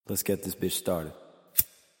Let's get this bitch started.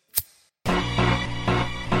 I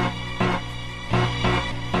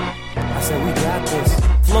said we got this.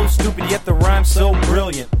 Flow stupid, yet the rhyme's so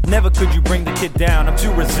brilliant. Never could you bring the kid down, I'm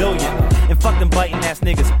too resilient. And fuck them biting ass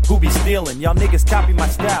niggas who be stealing. Y'all niggas copy my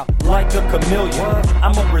style like a chameleon.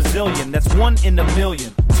 I'm a Brazilian, that's one in a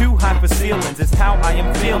million. Too high for ceilings, it's how I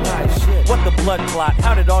am feeling. What the blood clot?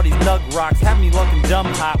 How did all these nug rocks have me looking dumb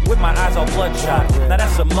hot with my eyes all bloodshot? Now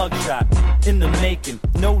that's a mugshot in the making.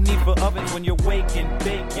 No need for ovens when you're waking,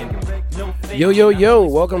 baking. No Yo,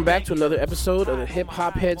 welcome back to another episode of the Hip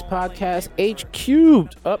Hop Heads Podcast, H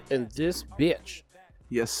Cubed, up in this bitch.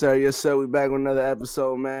 Yes, sir. We back with another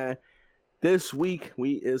episode, man. This week,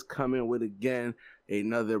 we is coming with, again,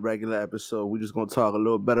 another regular episode. We just going to talk a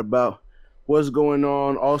little bit about what's going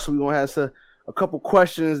on. Also, we're going to have a couple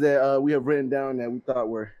questions that we have written down that we thought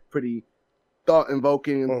were pretty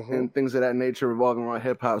thought-invoking and things of that nature revolving around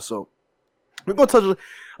hip-hop. So we're going to touch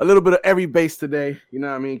a little bit of every base today. You know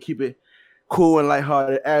what I mean? Keep it cool and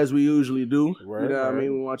lighthearted as we usually do. Right, you know what I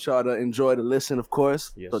mean? We want y'all to enjoy the listen, of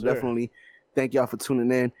course. Yes, so sir. Definitely thank y'all for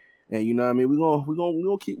tuning in. And you know what I mean? We're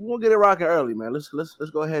gonna get it rocking early, man. Let's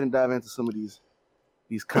go ahead and dive into some of these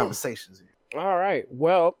conversations here. All right.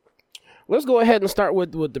 Well, let's go ahead and start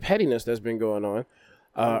with the pettiness that's been going on.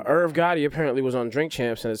 Irv Gotti apparently was on Drink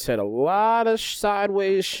Champs and it said a lot of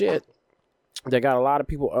sideways shit that got a lot of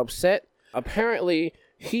people upset. Apparently,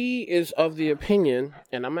 he is of the opinion,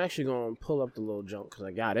 and I'm actually going to pull up the little junk because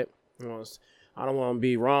I got it. I don't want to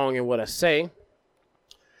be wrong in what I say.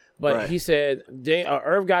 But right. He said,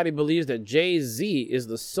 Irv Gotti believes that Jay-Z is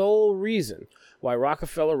the sole reason why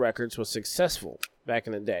Rockefeller Records was successful back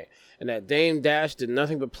in the day, and that Dame Dash did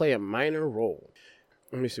nothing but play a minor role.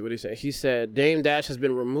 Let me see what he said. He said, Dame Dash has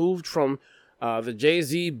been removed from the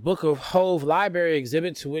Jay-Z Book of Hove library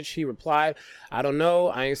exhibit, to which he replied, I don't know.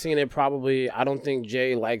 I ain't seen it. Probably. I don't think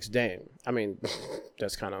Jay likes Dame. I mean,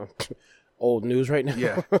 that's kind of old news right now.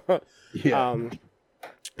 Yeah.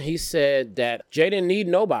 He said that Jay didn't need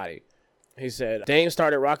nobody. He said Dame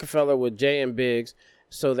started Rockefeller with Jay and Biggs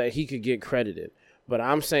so that he could get credited. But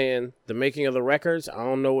I'm saying the making of the records, I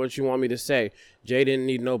don't know what you want me to say. Jay didn't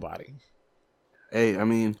need nobody. Hey, I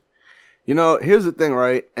mean, you know, here's the thing,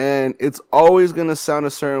 right? And it's always going to sound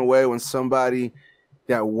a certain way when somebody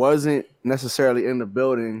that wasn't necessarily in the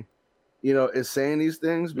building, you know, is saying these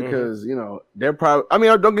things because, you know, they're probably, I mean,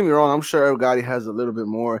 don't get me wrong. I'm sure Irv Gotti has a little bit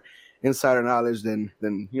more insider knowledge than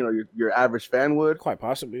you know, your average fan would. Quite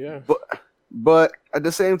possibly, yeah. But at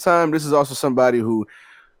the same time, this is also somebody who,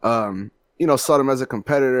 you know, saw them as a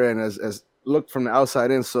competitor and as looked from the outside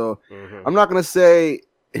in. So I'm not going to say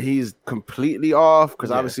he's completely off because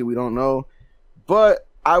obviously we don't know. But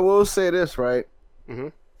I will say this, right?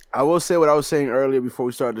 I will say what I was saying earlier before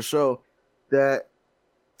we started the show, that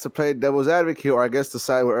to play devil's advocate, or I guess to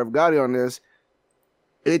side with Irv Gotti on this,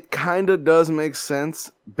 it kind of does make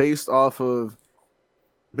sense based off of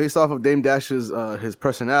Dame Dash's his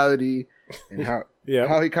personality and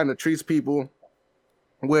how he kind of treats people.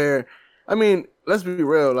 Where, I mean, let's be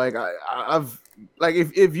real. Like I've like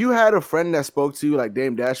if you had a friend that spoke to you like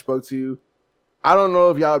Dame Dash spoke to you, I don't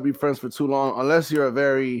know if y'all would be friends for too long unless you're a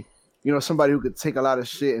very, you know, somebody who could take a lot of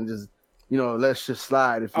shit and just, you know, let's just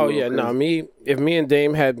slide. If me and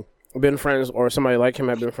Dame had been friends, or somebody like him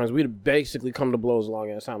had been friends, we'd basically come to blows a long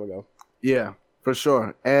ass time ago. Yeah, for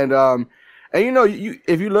sure. And you know,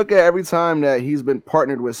 if you look at every time that he's been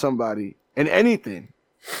partnered with somebody in anything,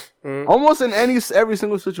 almost in every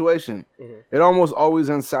single situation, it almost always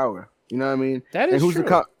ends sour. You know what I mean? That is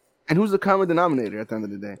true. And who's the common denominator at the end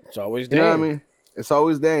of the day? It's always Dame. You know what I mean? It's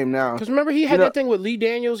always Dame now. Because remember, he had that thing with Lee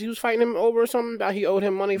Daniels. He was fighting him over something that he owed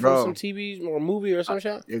him money for some TV or movie or some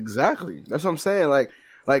shit. Exactly. That's what I'm saying. Like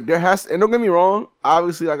there has to, and don't get me wrong,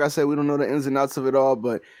 obviously, like I said, we don't know the ins and outs of it all,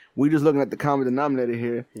 but we just looking at the common denominator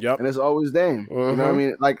here. Yep. And it's always Dame. You know what I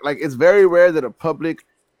mean? Like it's very rare that a public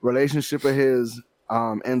relationship of his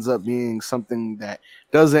ends up being something that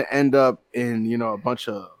doesn't end up in, you know, a bunch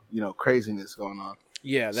of, you know, craziness going on.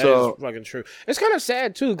 Yeah, that is fucking true. It's kind of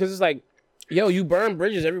sad too, because it's like, yo, you burn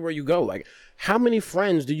bridges everywhere you go. Like, how many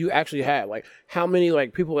friends do you actually have? Like, how many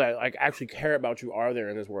like people that like actually care about you are there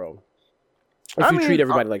in this world? If you treat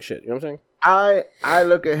everybody like shit, you know what I'm saying? I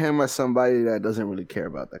look at him as somebody that doesn't really care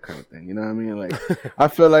about that kind of thing. You know what I mean? Like, I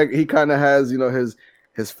feel like he kind of has, you know,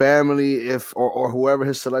 his family, or whoever,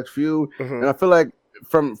 his select few, and I feel like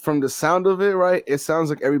from the sound of it, right, it sounds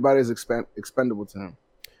like everybody is expendable to him.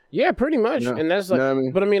 Yeah, pretty much. Yeah. And that's like, you know what I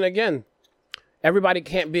mean? But I mean, again, everybody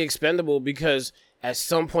can't be expendable because at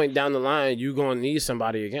some point down the line, you're gonna need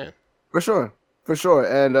somebody again. For sure,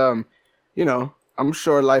 and you know. I'm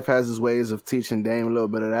sure life has its ways of teaching Dame a little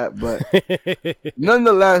bit of that, but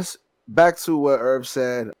nonetheless, back to what Irv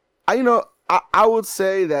said. I would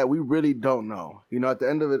say that we really don't know. At the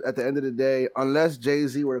end of the day, unless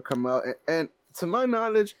Jay-Z were to come out, and to my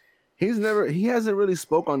knowledge, he hasn't really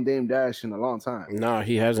spoke on Dame Dash in a long time. No,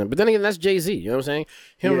 he hasn't. But then again, that's Jay-Z. You know what I'm saying?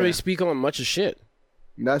 He don't really speak on much of shit.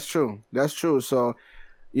 That's true. So,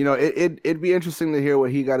 it'd be interesting to hear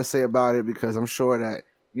what he got to say about it, because I'm sure that,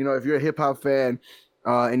 if you're a hip hop fan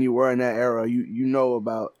and you were in that era, you know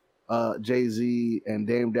about Jay-Z and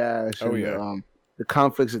Dame Dash and the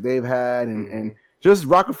conflicts that they've had and just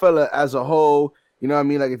Rockefeller as a whole. You know what I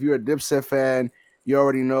mean? Like, if you're a Dipset fan, you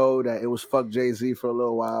already know that it was fuck Jay-Z for a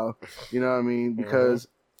little while. You know what I mean? Because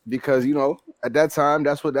at that time,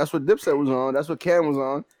 that's what Dipset was on. That's what Cam was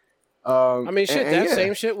on.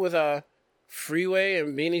 Same shit with Freeway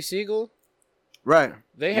and Beanie Siegel. Right.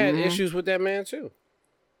 They had issues with that man too.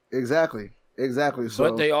 Exactly. So,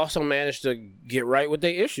 but they also managed to get right with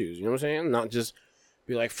their issues. You know what I'm saying? Not just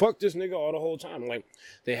be like, fuck this nigga all the whole time. Like,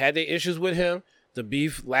 they had their issues with him. The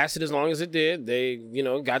beef lasted as long as it did. They,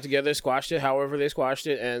 got together, squashed it however they squashed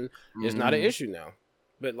it, and it's not an issue now.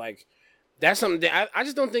 But, like, that's something that I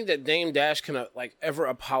just don't think that Dame Dash can, ever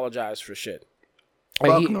apologize for shit.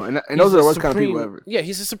 Like, no. And those are the worst kind of people ever. Yeah,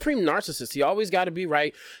 he's a supreme narcissist. He always got to be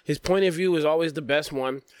right. His point of view is always the best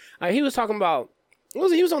one. He was talking about,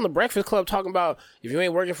 he was on the Breakfast Club talking about, if you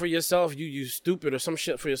ain't working for yourself, you stupid or some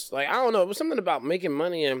shit for yourself. Like, I don't know. It was something about making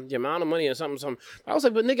money and the amount of money and something. I was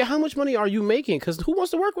like, but nigga, how much money are you making? Because who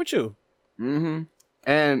wants to work with you? Mm-hmm.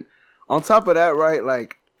 And on top of that, right,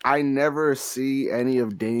 like, I never see any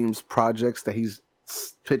of Dame's projects that he's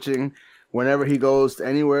pitching whenever he goes to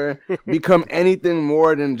anywhere become anything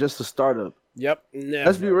more than just a startup. Yep. Never.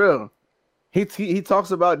 Let's be real. He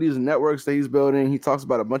talks about these networks that he's building. He talks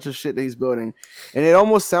about a bunch of shit that he's building. And it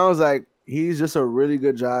almost sounds like he's just a really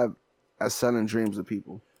good job at selling dreams to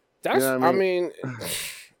people. That's, I mean,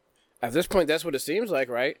 at this point, that's what it seems like,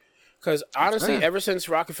 right? Because honestly, ever since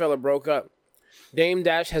Rockefeller broke up, Dame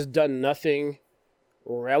Dash has done nothing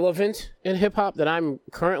relevant in hip hop that I'm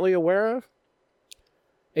currently aware of,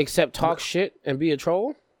 except talk shit and be a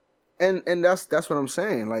troll. And that's what I'm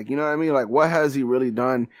saying. Like, you know what I mean? Like, what has he really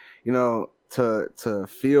done, to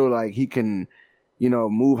feel like he can,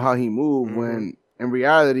 move how he moved, when in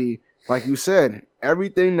reality, like you said,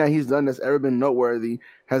 everything that he's done that's ever been noteworthy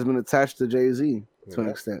has been attached to Jay-Z to an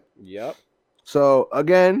extent. Yep. So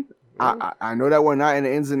again, I know that we're not in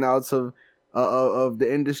the ins and outs of the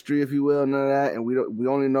industry, if you will, none of that, and we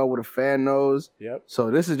only know what a fan knows. Yep.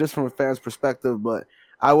 So this is just from a fan's perspective, but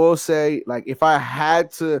I will say, like, if I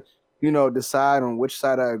had to, decide on which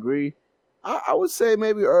side I agree, I would say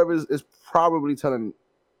maybe Irv is probably telling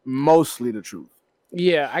mostly the truth.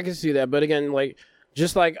 Yeah, I can see that. But again, like,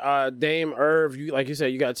 just like Dame Irv, like you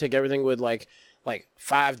said, you got to take everything with like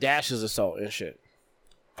 5 dashes of salt and shit.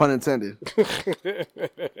 Pun intended.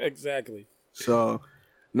 Exactly. So,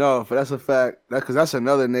 no, but that's a fact. Because that's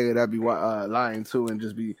another nigga that be lying too and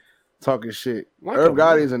just be talking shit. Like Irv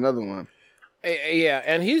Gotti is another one. Yeah,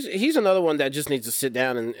 and he's another one that just needs to sit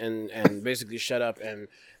down and basically shut up and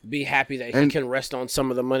be happy that he can rest on some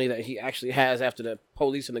of the money that he actually has after the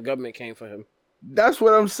police and the government came for him. That's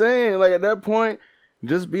what I'm saying. Like, at that point,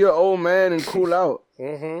 just be an old man and cool out.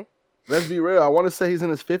 Mm-hmm. Let's be real. I want to say he's in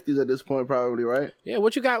his 50s at this point, probably, right? Yeah,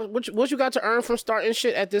 what you got to earn from starting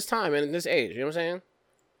shit at this time and in this age? You know what I'm saying?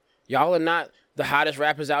 Y'all are not the hottest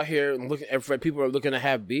rappers out here, and people are looking to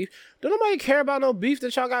have beef. Don't nobody care about no beef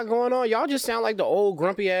that y'all got going on. Y'all just sound like the old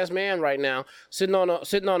grumpy ass man right now, sitting on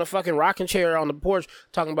a fucking rocking chair on the porch,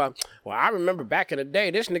 talking about, well, I remember back in the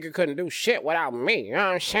day, this nigga couldn't do shit without me. You know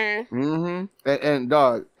what I'm saying? Mm-hmm. And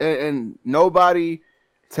dog, and nobody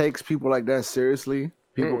takes people like that seriously.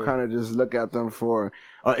 People kind of just look at them for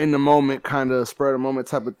in the moment, kind of spur of the moment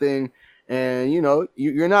type of thing. And,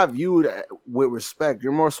 you're not viewed with respect.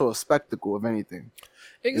 You're more so a spectacle, if anything.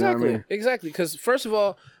 Exactly. You know exactly. Because, first of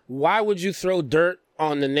all, why would you throw dirt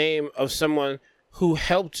on the name of someone who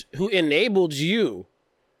enabled you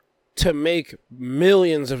to make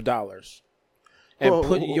millions of dollars and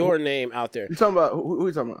put your name out there? You talking about, who are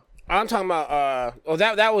you talking about? I'm talking about,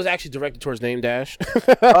 that was actually directed towards Dame Dash.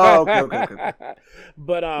 Oh, okay.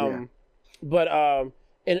 But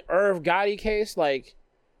in Irv Gotti case, like,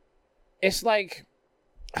 it's like,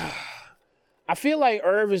 I feel like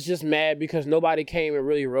Irv is just mad because nobody came and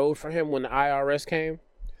really rode for him when the IRS came.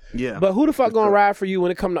 Yeah. But who the fuck gonna ride for you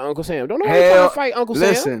when it come to Uncle Sam? Don't nobody try to fight Uncle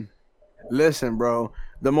Sam. Listen, bro.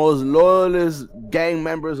 The most loyalist gang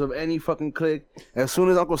members of any fucking clique, as soon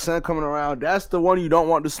as Uncle Sam coming around, that's the one you don't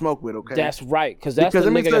want to smoke with, okay? That's right, because that's the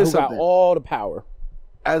nigga who got all the power.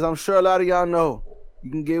 As I'm sure a lot of y'all know,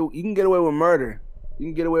 You can get away with murder. You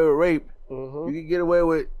can get away with rape. Mm-hmm. You can get away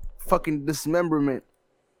with fucking dismemberment.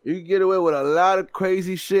 You can get away with a lot of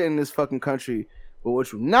crazy shit in this fucking country. But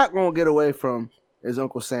what you're not gonna get away from is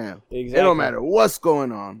Uncle Sam. Exactly. It don't matter what's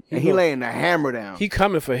going on. And he laying the hammer down. He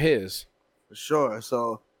coming for his. For sure.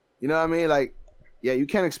 So, you know what I mean? Like, yeah, you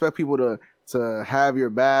can't expect people to have your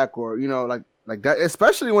back or, you know, like that,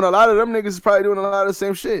 especially when a lot of them niggas is probably doing a lot of the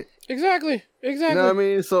same shit. Exactly. You know what I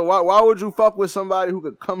mean? So why would you fuck with somebody who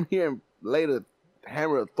could come here and lay the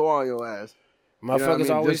hammer of Thor on your ass?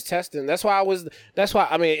 Motherfuckers always testing. That's why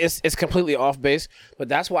I mean it's completely off base, but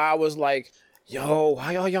that's why I was like, yo,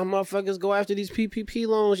 why y'all motherfuckers go after these PPP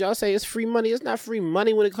loans? Y'all say it's free money. It's not free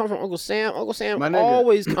money when it comes from Uncle Sam. Uncle Sam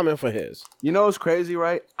always coming for his. You know what's crazy,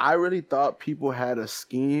 right? I really thought people had a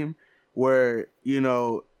scheme where, you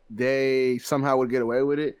know, they somehow would get away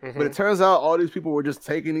with it. Mm-hmm. But it turns out all these people were just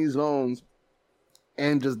taking these loans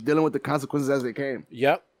and just dealing with the consequences as they came.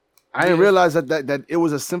 Yep. I didn't realize that it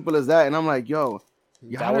was as simple as that. And I'm like, yo,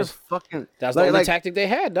 y'all was fucking... That's the only tactic they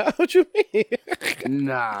had, dog. What you mean?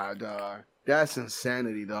 Nah, dog. That's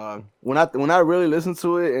insanity, dog. When I really listened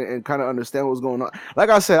to it and kind of understand what was going on, like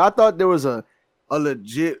I said, I thought there was a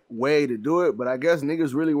legit way to do it, but I guess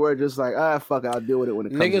niggas really were just like, fuck it, I'll deal with it when it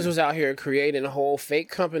comes. Niggas was out here creating whole fake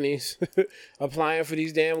companies, applying for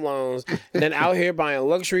these damn loans, and then out here buying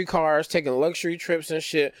luxury cars, taking luxury trips and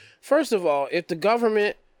shit. First of all, if the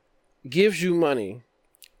government gives you money,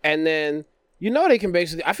 and then you know they can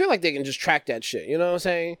basically, I feel like they can just track that shit. You know what I'm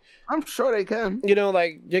saying? I'm sure they can. You know,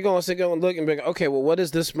 like you're going to sit and look and be like, okay, well, what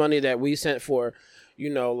is this money that we sent for? You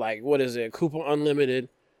know, like what is it? Cooper Unlimited.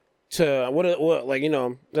 To what like, you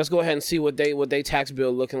know, let's go ahead and see what they tax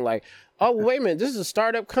bill looking like. Oh, wait a minute, this is a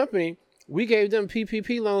startup company. We gave them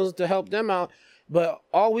PPP loans to help them out, but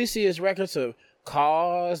all we see is records of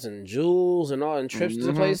cars and jewels and all and trips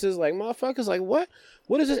to places. Like motherfuckers, like what?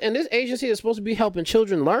 What is this? And this agency is supposed to be helping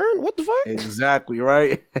children learn? What the fuck? Exactly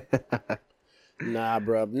right. Nah,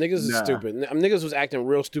 bro, niggas is stupid. Niggas was acting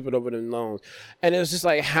real stupid over them loans, and it was just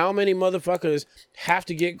like, how many motherfuckers have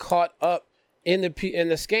to get caught up in the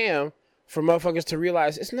scam for motherfuckers to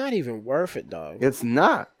realize it's not even worth it, dog. It's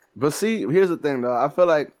not. But see, here's the thing, though. I feel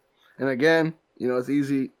like, and again, you know, it's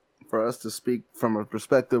easy for us to speak from a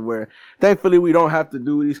perspective where, thankfully, we don't have to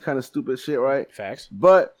do these kind of stupid shit, right? Facts.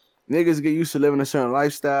 But niggas get used to living a certain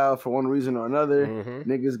lifestyle for one reason or another.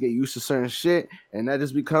 Mm-hmm. Niggas get used to certain shit, and that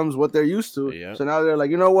just becomes what they're used to. Yep. So now they're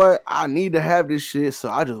like, you know what? I need to have this shit,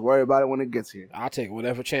 so I just worry about it when it gets here. I'll take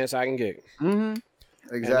whatever chance I can get. Mm-hmm.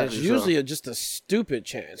 Exactly. And it's usually just a stupid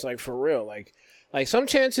chance, like for real. Like some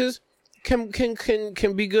chances can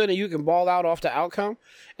be good and you can ball out off the outcome,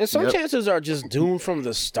 and some chances are just doomed from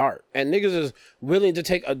the start. And niggas is willing to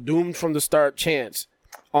take a doomed from the start chance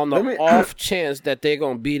on the off chance that they're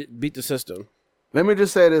gonna beat the system. Let me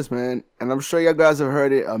just say this, man, and I'm sure you guys have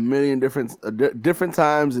heard it a million different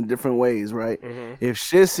times in different ways, right? Mm-hmm. If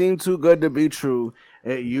shit seems too good to be true,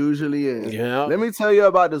 it usually is. Yeah. Let me tell you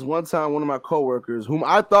about this one time. One of my coworkers, whom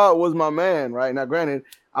I thought was my man, right? Now, granted,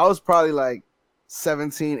 I was probably like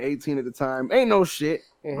 17, 18 at the time. Ain't no shit.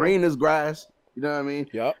 Mm-hmm. Green as grass. You know what I mean?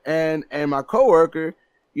 Yep. And my coworker,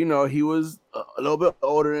 you know, he was a little bit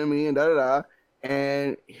older than me and da-da-da.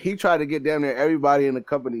 And he tried to get damn near everybody in the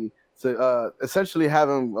company to essentially have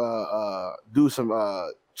him do some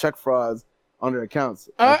check frauds on their accounts.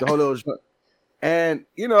 Like the whole little... And,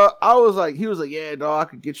 you know, he was like, yeah, dog, I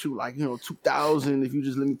could get you like, you know, 2,000 if you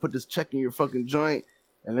just let me put this check in your fucking joint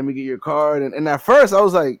and let me get your card. And at first I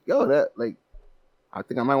was like, yo, that, like, I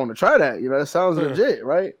think I might want to try that. You know, that sounds legit,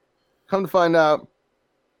 right? Come to find out,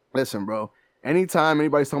 listen, bro, anytime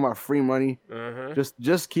anybody's talking about free money,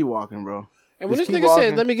 just keep walking, bro. And when this nigga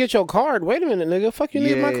said, let me get your card, wait a minute, nigga, fuck you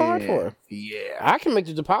need my card for? Yeah. I can make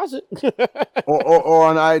the deposit. or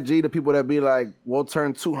on IG, the people that be like, we'll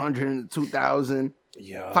turn 200 into 2,000,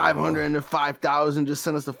 500 into 5,000, just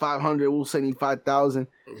send us the 500, we'll send you 5,000.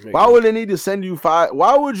 Why would they need to send you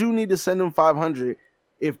why would you need to send them 500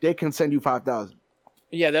 if they can send you 5,000?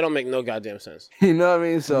 Yeah, that don't make no goddamn sense. You know what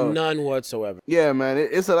I mean? So none whatsoever. Yeah, man,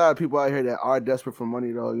 it's a lot of people out here that are desperate for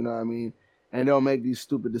money, though, you know what I mean? And they'll make these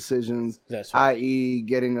stupid decisions, i.e.,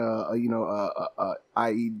 getting a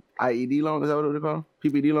IED loan. Is that what they call?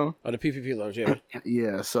 PPD loan? Oh, the PPP loans, yeah.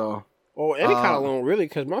 Yeah, so. Or any kind of loan, really,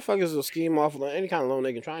 because motherfuckers will scheme off any kind of loan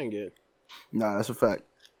they can try and get. Nah, that's a fact.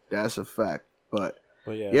 That's a fact. But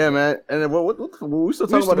yeah, man. And then what we still talking about? We still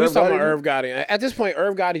talking about Irv Gotti. At this point,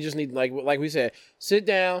 Irv Gotti just need, like we said, sit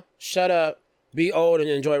down, shut up, be old, and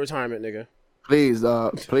enjoy retirement, nigga. Please,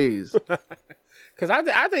 please. Because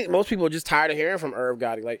I think most people are just tired of hearing from Irv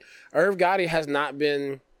Gotti. Like, Irv Gotti has not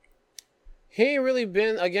been... he ain't really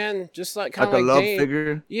been, again, just like kind of like a like love Dame.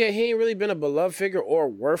 figure. Yeah, he ain't really been a beloved figure or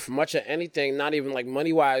worth much of anything. Not even like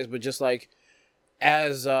money wise, but just like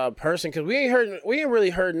as a person. Because we ain't really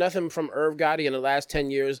heard nothing from Irv Gotti in the last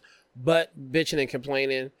 10 years, but bitching and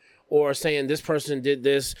complaining or saying this person did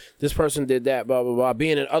this person did that, blah blah blah,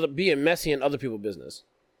 being messy in other people's business.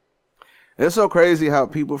 It's so crazy how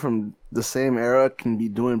people from the same era can be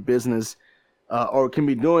doing business or can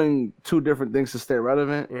be doing two different things to stay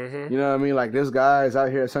relevant. Mm-hmm. You know what I mean? Like this guy is out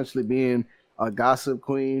here essentially being a gossip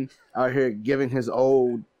queen, out here giving his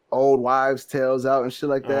old wives' tales out and shit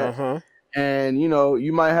like that. Uh-huh. And, you know,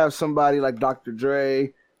 you might have somebody like Dr.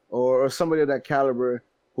 Dre or somebody of that caliber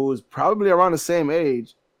who's probably around the same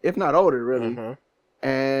age, if not older, really. Uh-huh.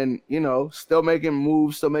 And, you know, still making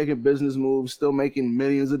moves, still making business moves, still making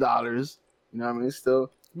millions of dollars. You know what I mean? Still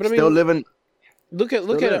living. Look at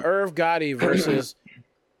an Irv Gotti versus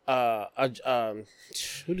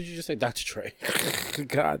who did you just say? Dr. Dre.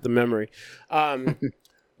 God, the memory.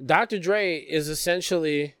 Dr. Dre is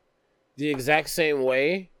essentially the exact same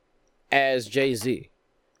way as Jay-Z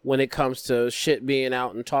when it comes to shit being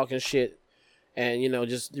out and talking shit and, you know,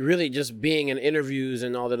 just really just being in interviews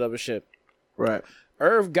and all that other shit. Right.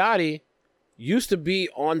 Irv Gotti used to be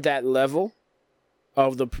on that level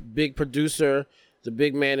of the big producer, the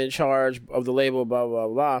big man in charge of the label, blah, blah,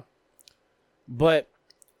 blah. But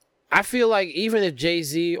I feel like even if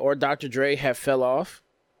Jay-Z or Dr. Dre have fell off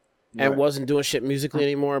and wasn't doing shit musically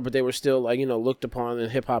anymore, but they were still, like, you know, looked upon in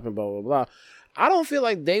hip-hop and blah, blah, blah, I don't feel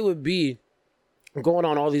like they would be going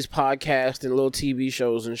on all these podcasts and little TV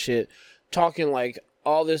shows and shit, talking, like,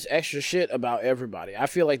 all this extra shit about everybody. I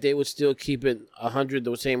feel like they would still keep it 100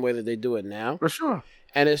 the same way that they do it now. For sure.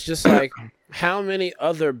 And it's just like, how many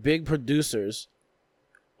other big producers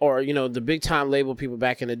or, you know, the big time label people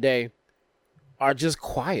back in the day are just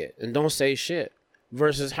quiet and don't say shit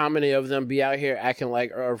versus how many of them be out here acting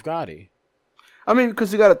like Irv Gotti? I mean,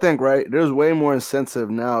 because you got to think, right? There's way more incentive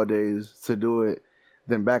nowadays to do it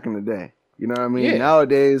than back in the day. You know what I mean? Yeah.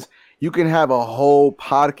 Nowadays, you can have a whole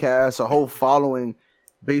podcast, a whole following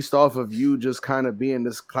based off of you just kind of being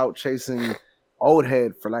this clout chasing old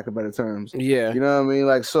head, for lack of better terms. Yeah. You know what I mean?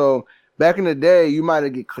 Like, so back in the day, you might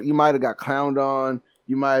have got clowned on,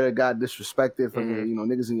 you might have got disrespected from you know,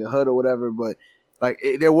 niggas in your hood or whatever. But like,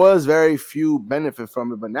 there was very few benefit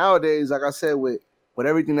from it. But nowadays, like I said, with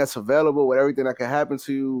everything that's available, with everything that can happen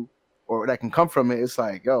to you or that can come from it, it's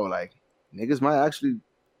like, yo, like niggas might actually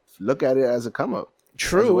look at it as a come up.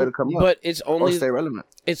 True, way to come up, but it's only or stay relevant.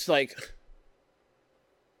 It's like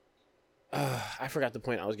I forgot the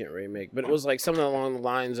point I was getting ready to make, but it was like something along the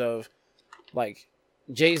lines of like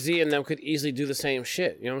Jay-Z and them could easily do the same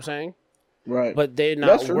shit. You know what I'm saying? Right. But they're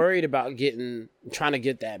not worried about trying to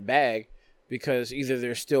get that bag because either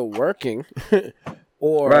they're still working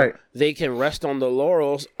or they can rest on the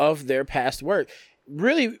laurels of their past work.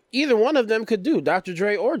 Really, either one of them could do, Dr.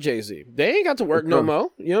 Dre or Jay-Z. They ain't got to work no more.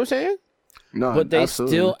 You know what I'm saying? No, but they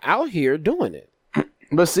absolutely. still out here doing it.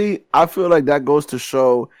 But see, I feel like that goes to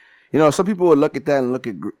show, you know, some people would look at that and look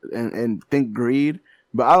at and think greed,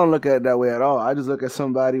 but I don't look at it that way at all. I just look at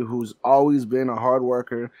somebody who's always been a hard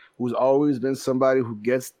worker, who's always been somebody who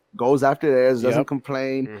goes after theirs, doesn't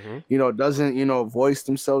complain, you know, doesn't, you know, voice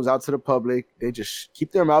themselves out to the public. They just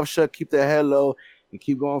keep their mouth shut, keep their head low, and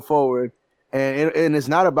keep going forward. And it's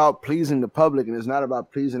not about pleasing the public, and it's not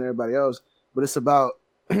about pleasing everybody else, but it's about,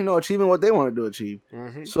 you know, achieving what they want to achieve.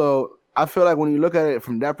 So I feel like when you look at it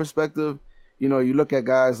from that perspective, you know, you look at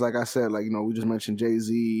guys like I said, like, you know, we just mentioned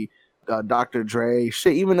Jay-Z, Dr. Dre,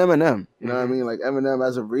 shit, even Eminem. You know what I mean? Like Eminem,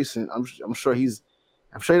 as of recent, I'm sure he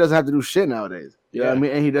doesn't have to do shit nowadays. You know what I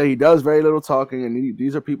mean? And he does very little talking, and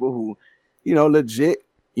these are people who, you know, legit,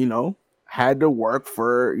 you know, had to work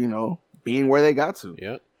for, you know, being where they got to.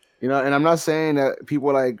 Yeah. You know, and I'm not saying that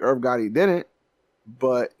people like Irv Gotti didn't,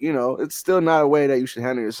 but, you know, it's still not a way that you should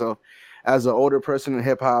handle yourself as an older person in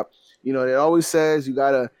hip hop. You know, it always says you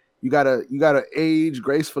gotta age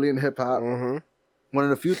gracefully in hip hop. One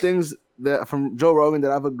of the few things that from Joe Rogan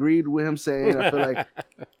that I've agreed with him saying, I feel like,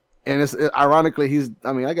 and it's ironically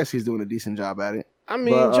I guess he's doing a decent job at it. I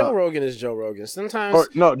mean, but, Joe Rogan is Joe Rogan. Sometimes,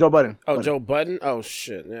 Joe Budden. Oh, Joe Budden. Oh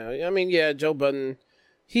shit. Yeah, I mean, yeah, Joe Budden.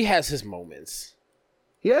 He has his moments.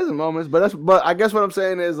 He has his moments, but I guess what I'm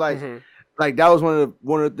saying is like that was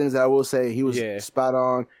one of the things that I will say he was spot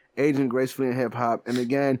on, aging gracefully in hip hop. And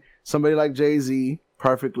again, somebody like Jay-Z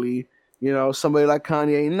perfectly, you know, somebody like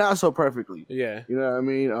Kanye not so perfectly. Yeah. You know what I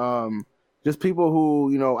mean? Just people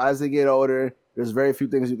who, you know, as they get older, there's very few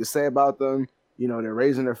things you can say about them. You know, they're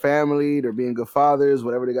raising their family, they're being good fathers,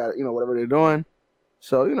 whatever they got, you know, whatever they're doing.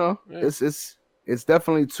 So, you know, it's It's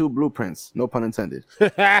definitely two blueprints. No pun intended.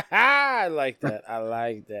 I like that. I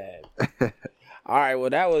like that. All right. Well,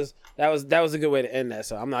 that was a good way to end that.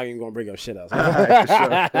 So I'm not even gonna bring up shit else. All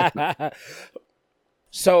right, for sure.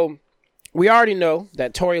 So we already know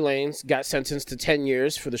that Tory Lanez got sentenced to 10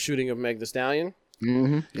 years for the shooting of Meg Thee Stallion.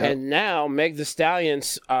 Mm-hmm. Yep. And now Meg Thee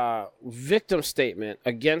Stallion's victim statement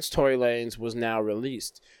against Tory Lanez was now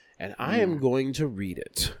released. And I am going to read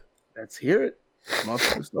it. Let's hear it.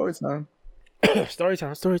 Motherfucker, story time. Story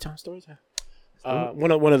time.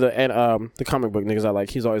 One of the comic book niggas I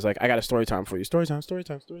like, he's always like, I got a story time for you. Story time.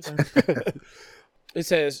 It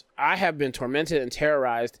says, I have been tormented and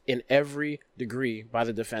terrorized in every degree by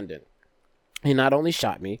the defendant. He not only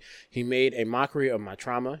shot me, he made a mockery of my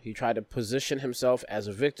trauma. He tried to position himself as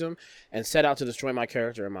a victim and set out to destroy my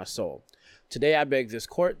character and my soul. Today, I beg this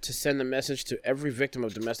court to send a message to every victim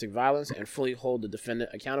of domestic violence and fully hold the defendant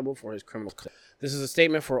accountable for his criminal conduct. This is a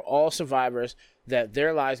statement for all survivors that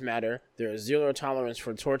their lives matter. There is zero tolerance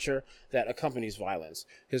for torture that accompanies violence.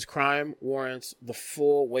 His crime warrants the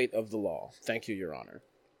full weight of the law. Thank you, Your Honor.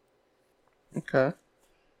 Okay.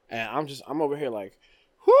 And I'm over here like,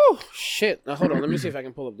 whew, shit. Now, hold on. Let me see if I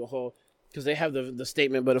can pull up the whole, because they have the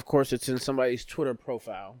statement, but of course it's in somebody's Twitter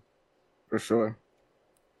profile. For sure.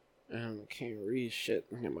 And I can't read shit.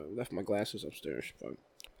 I left my glasses upstairs.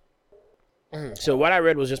 So what I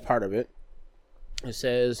read was just part of it. It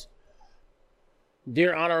says,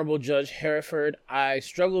 Dear Honorable Judge Hereford, I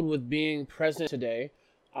struggled with being present today.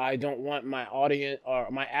 I don't want my audience or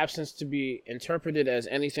my absence to be interpreted as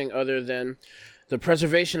anything other than the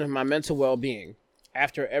preservation of my mental well-being.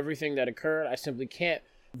 After everything that occurred, I simply can't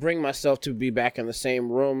bring myself to be back in the same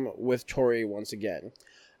room with Tory once again.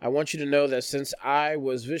 I want you to know that since I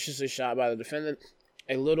was viciously shot by the defendant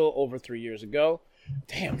a little over 3 years ago,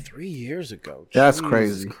 damn, 3 years ago. That's Jesus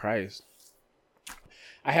crazy. Christ.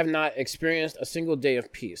 I have not experienced a single day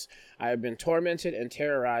of peace. I have been tormented and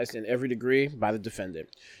terrorized in every degree by the defendant.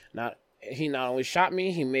 He not only shot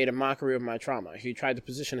me, he made a mockery of my trauma. He tried to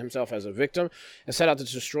position himself as a victim and set out to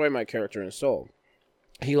destroy my character and soul.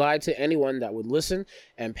 He lied to anyone that would listen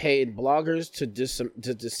and paid bloggers to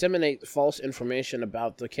disseminate false information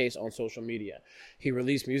about the case on social media. He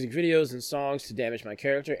released music videos and songs to damage my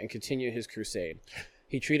character and continue his crusade.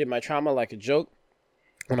 He treated my trauma like a joke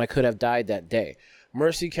when I could have died that day.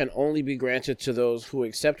 Mercy can only be granted to those who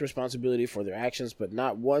accept responsibility for their actions, but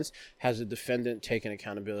not once has the defendant taken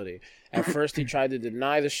accountability. At first, he tried to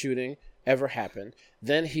deny the shooting ever happened.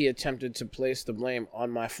 Then he attempted to place the blame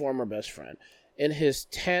on my former best friend. In his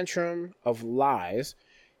tantrum of lies,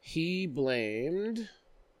 he blamed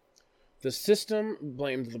the system,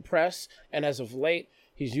 blamed the press, and as of late,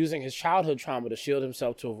 he's using his childhood trauma to shield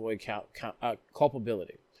himself to avoid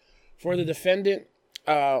culpability. For the defendant,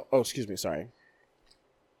 for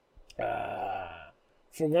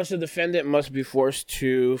once the defendant must be forced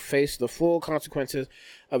to face the full consequences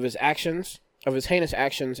of his actions, of his heinous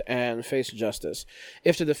actions, and face justice.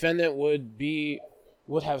 If the defendant would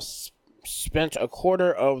have spent a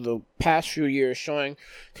quarter of the past few years showing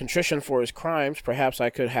contrition for his crimes, perhaps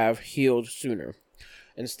I could have healed sooner.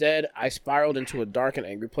 Instead, I spiraled into a dark and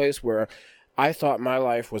angry place where I thought my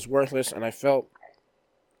life was worthless, and I felt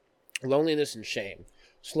loneliness and shame.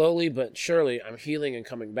 Slowly but surely, I'm healing and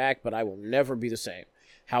coming back, but I will never be the same.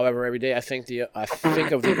 However, every day I think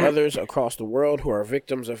of the others across the world who are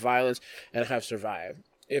victims of violence and have survived.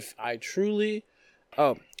 It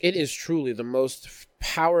is truly the most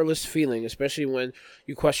powerless feeling, especially when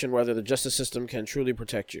you question whether the justice system can truly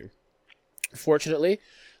protect you. Fortunately,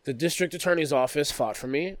 the district attorney's office fought for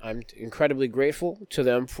me. I'm incredibly grateful to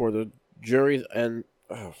them for the jury and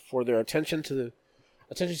for their attention to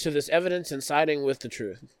this evidence and siding with the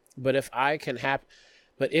truth. But if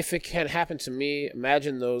it can happen to me,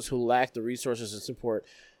 imagine those who lack the resources and support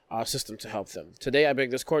system to help them. Today, I beg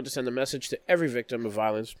this court to send a message to every victim of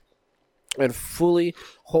violence and fully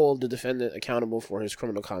hold the defendant accountable for his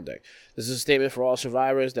criminal conduct. This is a statement for all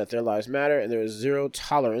survivors that their lives matter and there is zero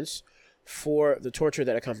tolerance for the torture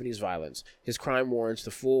that accompanies violence. His crime warrants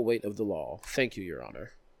the full weight of the law. Thank you, Your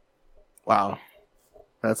Honor. Wow.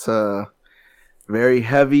 That's a very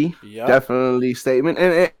heavy, definitely statement.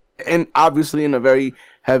 And obviously in a very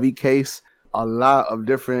heavy case, a lot of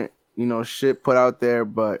different, shit put out there.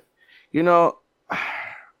 But, I'm going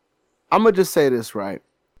to just say this, right?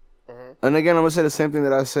 And again, I'm gonna say the same thing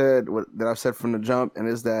that I've said from the jump, and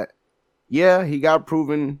is that, yeah, he got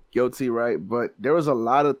proven guilty, right? But there was a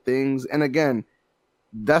lot of things, and again,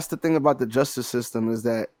 that's the thing about the justice system is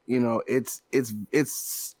that it's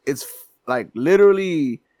like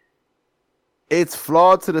literally, it's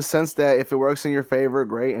flawed to the sense that if it works in your favor,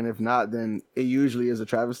 great, and if not, then it usually is a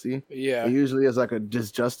travesty. Yeah. It usually is like a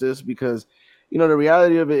disjustice because, you know, the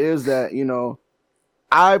reality of it is that, you know,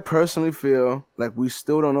 I personally feel like we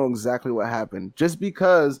still don't know exactly what happened just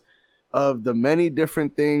because of the many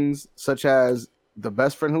different things, such as the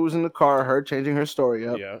best friend who was in the car, her changing her story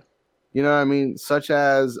up. Yeah. You know what I mean? Such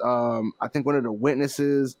as I think one of the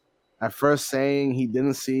witnesses at first saying he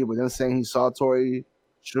didn't see, but then saying he saw Tory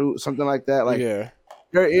shoot, something like that. Like,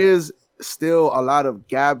 there is still a lot of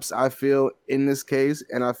gaps, I feel, in this case.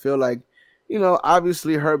 And I feel like, you know,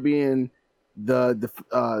 obviously her being the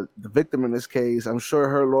victim in this case, I'm sure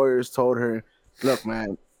her lawyers told her, look,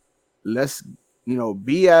 man, let's, you know,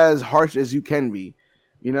 be as harsh as you can be.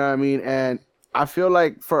 You know what I mean? And I feel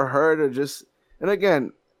like for her to just, and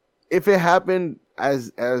again, if it happened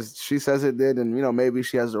as she says it did, and, you know, maybe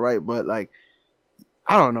she has the right, but like,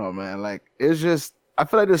 I don't know, man. Like, it's just, I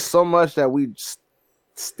feel like there's so much that we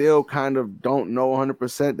still kind of don't know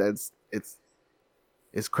 100%. That's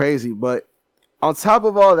it's crazy. But on top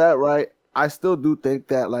of all that, right, I still do think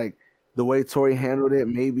that, like, the way Tory handled it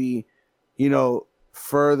maybe, you know,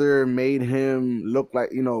 further made him look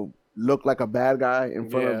like a bad guy in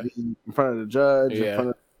front of the judge, in front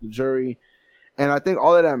of the jury. And I think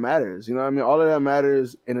all of that matters. You know what I mean? All of that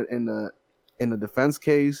matters in the defense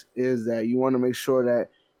case is that you want to make sure that,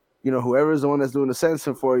 you know, whoever is the one that's doing the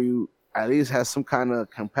sentencing for you at least has some kind of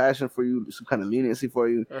compassion for you, some kind of leniency for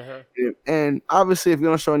you. And obviously, if you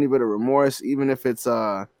don't show any bit of remorse, even if you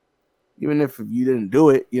didn't do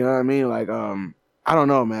it, you know what I mean? Like, I don't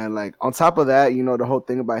know, man. Like, on top of that, you know, the whole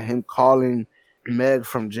thing about him calling Meg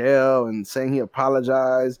from jail and saying he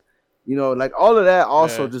apologized, you know, like, all of that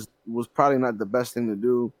also just was probably not the best thing to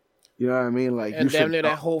do. You know what I mean? Like, and damn near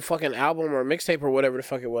that whole fucking album or mixtape or whatever the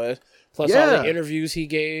fuck it was, plus all the interviews he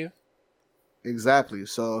gave. Exactly.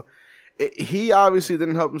 So he obviously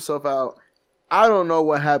didn't help himself out. I don't know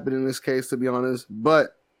what happened in this case, to be honest,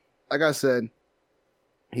 but like I said,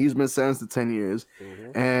 he's been sentenced to 10 years,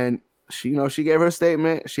 and she gave her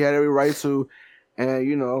statement. She had every right to, and,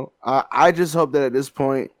 you know, I just hope that at this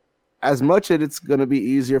point, as much as it's gonna be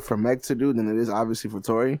easier for Meg to do than it is obviously for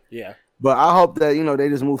Tory. Yeah. But I hope that, you know, they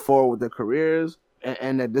just move forward with their careers,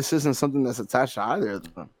 and that this isn't something that's attached to either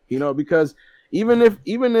of them. You know, because even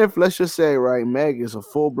if let's just say, right, Meg is a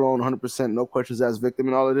full blown 100% no questions asked victim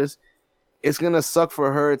in all of this, it's gonna suck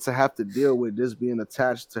for her to have to deal with this being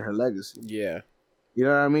attached to her legacy. Yeah. You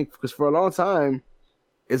know what I mean? Because for a long time,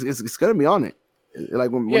 it's gonna be on it.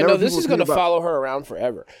 Like this is gonna follow her around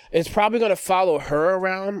forever. It's probably gonna follow her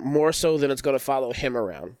around more so than it's gonna follow him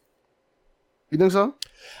around. You think so?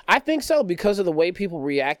 I think so, because of the way people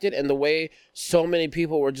reacted and the way so many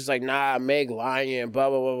people were just like, nah, Meg lying, blah,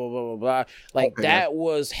 blah, blah, blah, blah, blah, blah. Like, that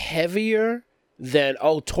was heavier than,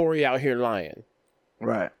 Tory out here lying.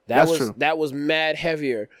 Right. That's true. That was mad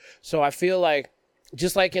heavier. So I feel like,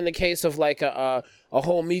 just like in the case of like a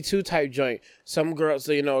whole Me Too type joint, some girls,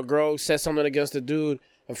 you know, a girl says something against a dude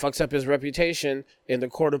and fucks up his reputation in the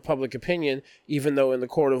court of public opinion, even though in the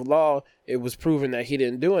court of law, it was proven that he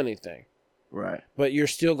didn't do anything. Right. But you're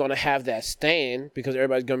still going to have that stain because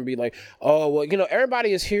everybody's going to be like, oh, well, you know,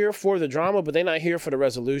 everybody is here for the drama, but they're not here for the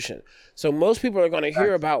resolution. So most people are going to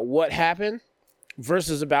hear about what happened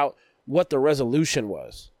versus about what the resolution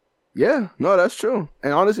was. Yeah, no, that's true.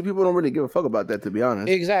 And honestly, people don't really give a fuck about that, to be honest.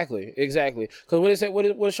 Exactly. Because what does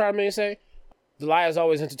Charlamagne say? The lie is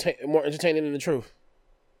always more entertaining than the truth.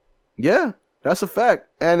 Yeah, that's a fact.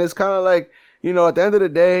 And it's kind of like, you know, at the end of the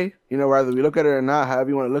day, you know, whether we look at it or not, however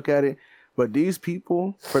you want to look at it, but these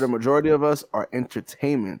people, for the majority of us, are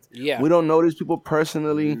entertainment. Yeah. We don't know these people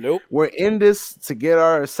personally. Nope. We're in this to get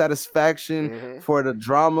our satisfaction for the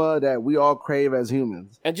drama that we all crave as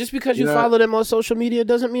humans. And just because you follow them on social media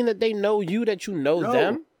doesn't mean that they know you, that you know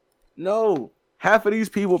them. No. Half of these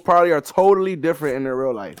people probably are totally different in their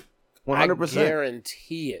real life. 100%. I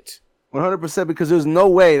guarantee it. 100%, because there's no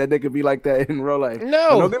way that they could be like that in real life. No.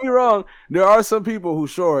 And don't get me wrong. There are some people who,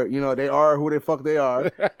 sure, you know, they are who the fuck they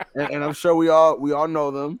are. and I'm sure we all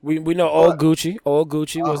know them. We know old Gucci. Old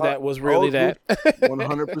Gucci was really that.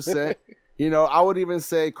 100%. You know, I would even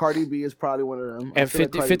say Cardi B is probably one of them. And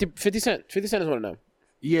 50 Cent. 50 Cent is one of them.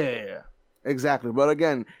 Yeah, exactly. But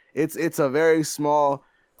again, it's a very small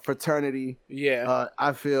fraternity. Yeah.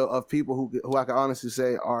 I feel of people who I can honestly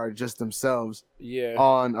say are just themselves. Yeah.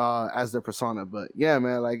 On as their persona, but yeah,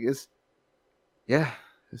 man, like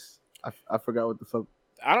I forgot what the fuck.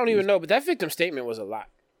 I don't even know, but that victim statement was a lot.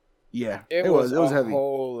 Yeah, it was heavy. A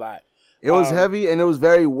whole lot. It was heavy, and it was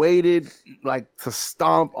very weighted, like to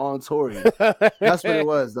stomp on Tory. That's what it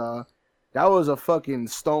was, dog. That was a fucking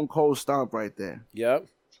stone cold stomp right there. Yep.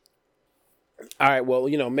 All right,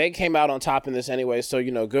 well, Meg came out on top in this anyway, so,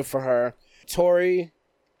 good for her. Tory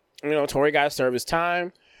got to serve his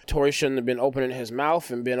time. Tory shouldn't have been opening his mouth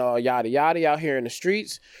and been all yada yada out here in the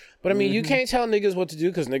streets. But, I mean, you can't tell niggas what to do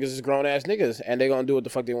because niggas is grown-ass niggas, and they going to do what the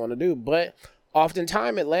fuck they want to do. But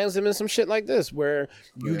oftentimes, it lands them in some shit like this, where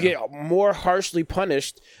you get more harshly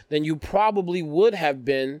punished than you probably would have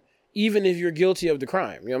been, even if you're guilty of the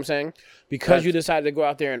crime. You know what I'm saying? Because you decided to go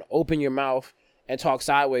out there and open your mouth and talk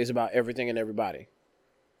sideways about everything and everybody.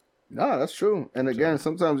 No, that's true. And again,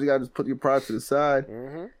 sometimes you got to just put your pride to the side.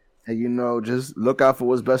 And just look out for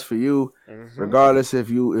what's best for you, regardless if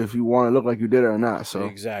you want to look like you did it or not. So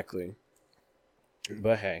exactly.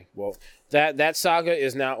 But hey, well, that saga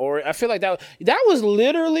is now over. I feel like that was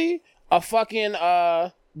literally a fucking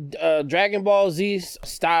Dragon Ball Z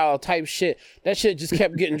style type shit. That shit just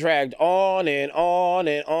kept getting dragged on and on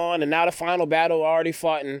and on, and now the final battle already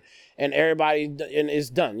fought and everybody is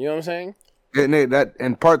done. You know what I'm saying?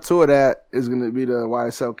 And part 2 of that is going to be the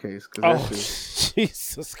YSL case.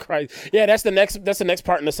 Jesus Christ! Yeah, that's the next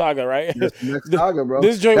part in the saga, right? That's the next saga, bro.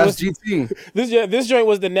 This joint that's was GT. This joint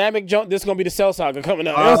was the Namek joint. This is gonna be the Cell saga coming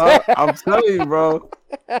up. I'm telling you, bro.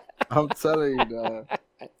 I'm telling you, dog.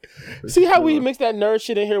 See how we mix that nerd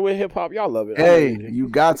shit in here with hip hop? Y'all love it. Hey, you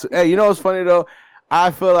got to. Hey, you know what's funny though?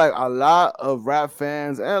 I feel like a lot of rap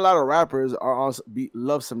fans and a lot of rappers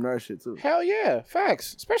love some nerd shit too. Hell yeah,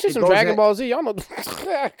 facts. Especially some Dragon Ball Z. Y'all know.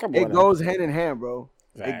 Come on. It goes hand in hand, bro.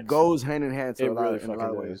 Facts. It goes hand in hand to it a lot really of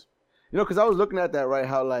fucking ways. Because I was looking at that, right?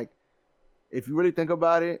 How like, if you really think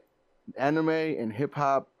about it, anime and hip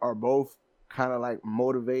hop are both kind of like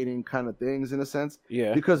motivating kind of things in a sense.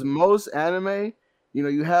 Yeah. Because most anime,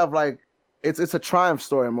 you have like it's a triumph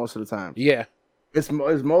story most of the time. Yeah. It's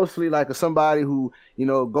mostly like somebody who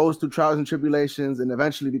goes through trials and tribulations and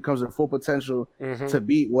eventually becomes their full potential to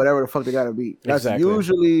beat whatever the fuck they gotta beat. That's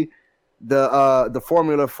usually the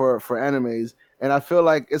formula for animes, and I feel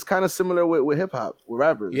like it's kind of similar with hip hop, with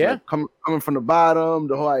rappers. Yeah, like coming from the bottom,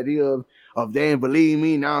 the whole idea of they didn't believe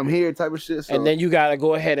me, now I'm here type of shit. So. And then you gotta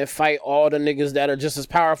go ahead and fight all the niggas that are just as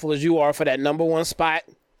powerful as you are for that number one spot.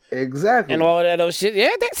 Exactly. And all of that other shit. Yeah,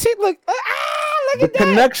 that shit look the at that.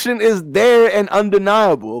 connection is there and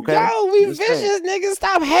undeniable. Okay. Yo, we vicious niggas.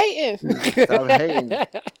 Stop hating. Stop hating.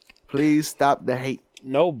 Please stop the hate.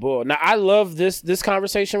 No bull. Now I love this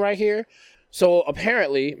conversation right here. So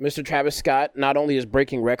apparently, Mr. Travis Scott not only is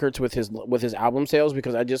breaking records with his album sales,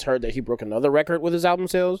 because I just heard that he broke another record with his album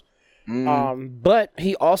sales, but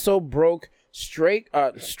he also broke Drake.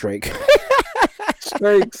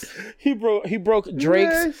 He broke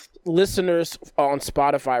Drake's listeners on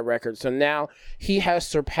Spotify records. So now he has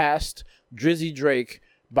surpassed Drizzy Drake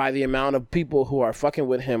by the amount of people who are fucking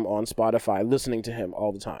with him on Spotify, listening to him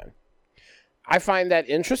all the time. I find that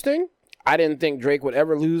interesting. I didn't think Drake would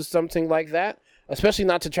ever lose something like that, especially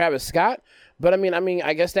not to Travis Scott. But I mean,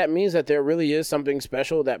 I guess that means that there really is something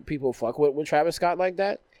special that people fuck with Travis Scott like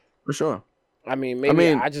that. For sure. I mean,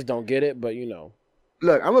 I just don't get it, but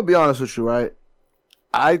Look, I'm gonna be honest with you, right?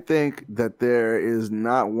 I think that there is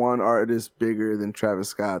not one artist bigger than Travis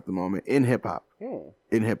Scott at the moment in hip hop.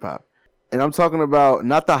 In hip hop. And I'm talking about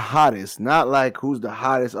not the hottest, not like who's the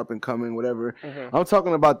hottest up and coming, whatever. I'm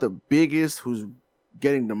talking about the biggest, who's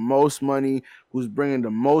getting the most money, who's bringing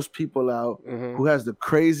the most people out, who has the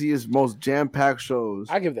craziest, most jam-packed shows.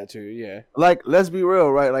 I give that to you, yeah. Like, let's be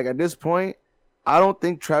real, right? Like, at this point, I don't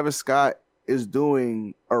think Travis Scott is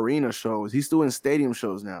doing arena shows. He's doing stadium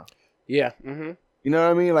shows now. Yeah. You know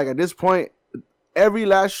what I mean? Like, at this point, every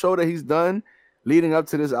last show that he's done leading up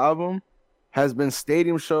to this album has been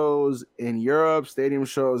stadium shows in Europe, stadium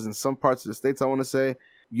shows in some parts of the States, I want to say.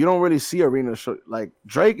 You don't really see arena show. Like,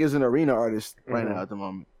 Drake is an arena artist right now at the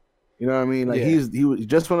moment. You know what I mean? Like, he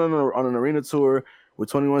just went on an arena tour with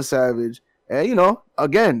 21 Savage. And,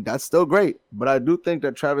 again, that's still great. But I do think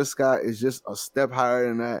that Travis Scott is just a step higher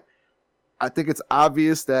than that. I think it's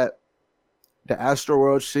obvious that the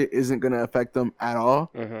Astroworld shit isn't going to affect them at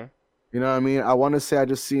all. You know what I mean? I want to say I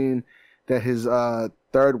just seen that his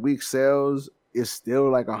third week sales is still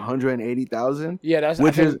like 180,000. Yeah,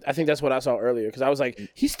 I think that's what I saw earlier, because I was like,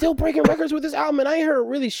 he's still breaking records with this album, and I ain't heard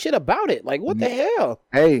really shit about it. Like, what the hell?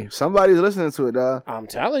 Hey, somebody's listening to it, dog. I'm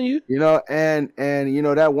telling you. And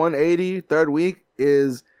that 180 third week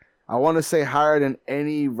is, I want to say, higher than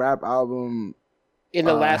any rap album in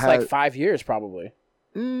the last like 5 years, probably.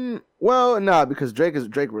 Well, nah, because Drake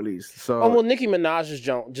released. So well, Nicki Minaj's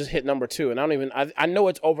jump just hit number 2, and I know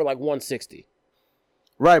it's over like 160.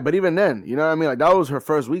 Right, but even then, you know what I mean? Like, that was her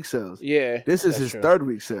first week sales. Yeah. This is his third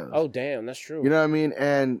week sales. Oh, damn, that's true. You know what I mean?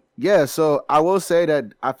 And yeah, so I will say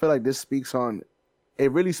that I feel like this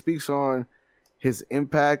really speaks on his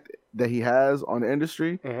impact that he has on the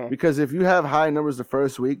industry. Because if you have high numbers the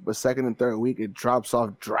first week, but second and third week it drops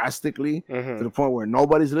off drastically to the point where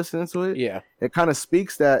nobody's listening to it. Yeah, it kind of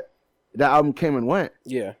speaks that album came and went.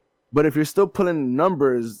 Yeah, but if you're still pulling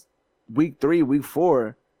numbers week 3, week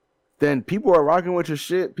 4, then people are rocking with your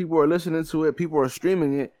shit. People are listening to it. People are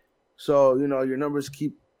streaming it. So your numbers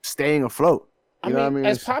keep staying afloat. You know what I mean?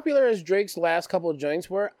 As popular as Drake's last couple of joints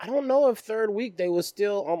were, I don't know if third week they was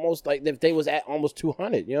still almost like if they was at almost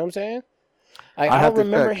 200. You know what I'm saying? Like, I don't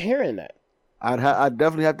remember hearing that. I'd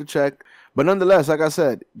definitely have to check. But nonetheless, like I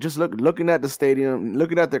said, just looking at the stadium,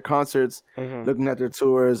 looking at their concerts, looking at their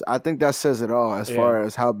tours, I think that says it all as far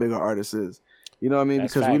as how big an artist is. You know what I mean?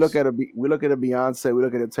 That's because facts. we look at a Beyonce, we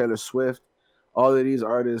look at a Taylor Swift, all of these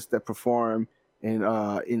artists that perform in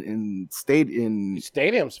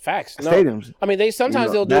stadiums. Facts. No. Stadiums. I mean,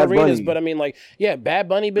 they'll do Bad arenas, Bunny. but I mean, like, yeah, Bad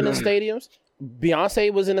Bunny been in stadiums.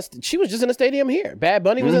 Beyonce was she was just in a stadium here. Bad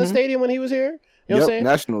Bunny was in a stadium when he was here. You know what I'm saying?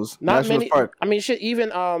 Nationals. Not Nationals many. Park. I mean, shit. Even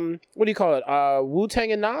what do you call it?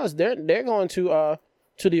 Wu-Tang and Nas. They're going to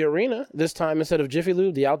the arena this time instead of Jiffy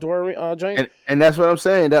Lube, the outdoor joint. And that's what I'm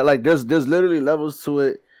saying. That like there's literally levels to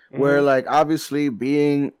it where like obviously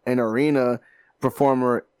being an arena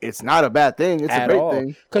performer, it's not a bad thing. It's a great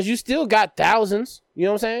thing because you still got thousands. You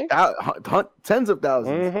know what I'm saying? Tens of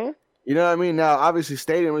thousands. You know what I mean? Now, obviously,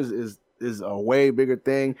 stadium is a way bigger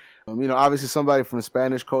thing. Obviously, somebody from the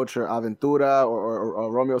Spanish culture, Aventura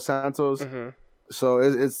or Romeo Santos. So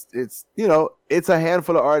it's it's a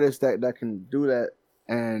handful of artists that can do that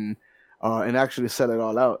and actually sell it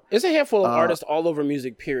all out. It's a handful of artists all over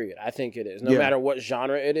music, period. I think it is, no matter what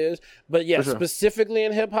genre it is. But yeah, specifically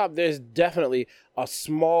in hip hop, there's definitely a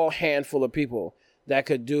small handful of people that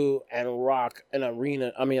could do and rock an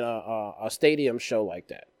arena. I mean, a stadium show like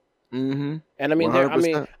that. And I mean,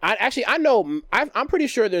 I know. I'm pretty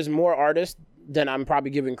sure there's more artists than I'm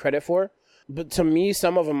probably giving credit for. But to me,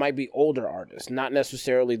 some of them might be older artists, not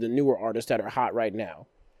necessarily the newer artists that are hot right now.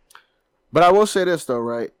 But I will say this though,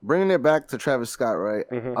 right? Bringing it back to Travis Scott, right?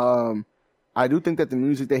 I do think that the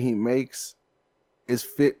music that he makes is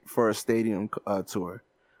fit for a stadium tour.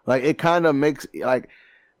 Like it kind of makes like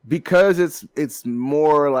because it's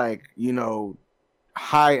more like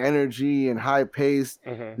high energy and high paced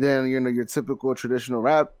than your typical traditional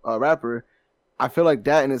rapper. I feel like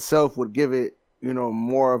that in itself would give it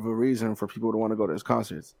more of a reason for people to want to go to his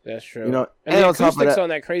concerts. That's true. And the on top of acoustics that, on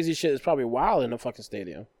that crazy shit is probably wild in a fucking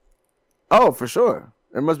stadium. Oh, for sure.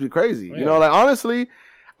 It must be crazy. Yeah. Like honestly,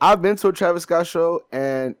 I've been to a Travis Scott show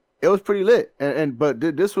and it was pretty lit. But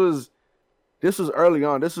this was early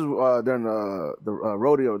on. This was during the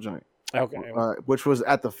rodeo joint. Okay. Which was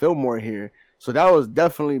at the Fillmore here. So that was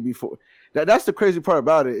definitely before. That's the crazy part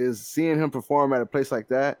about it is seeing him perform at a place like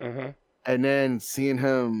that, and then seeing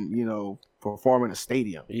him, perform in a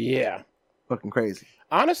stadium. Yeah, fucking crazy.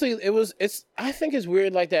 Honestly, I think it's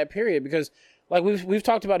weird like that period because like we've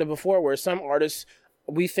talked about it before, where some artists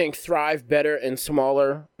we think thrive better in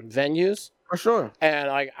smaller venues. For sure. And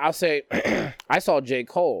like I'll say, I saw J.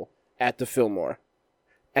 Cole at the Fillmore,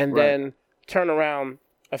 and then turn around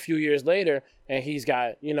a few years later, and he's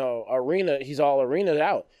got, arena. He's all arenas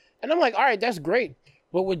out. And I'm like, all right, that's great.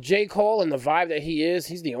 But with J. Cole and the vibe that he is,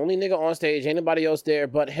 he's the only nigga on stage. Ain't nobody else there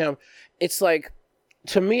but him. It's like,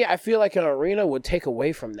 to me, I feel like an arena would take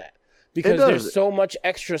away from that. Because there's so much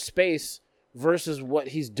extra space versus what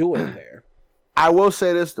he's doing there. I will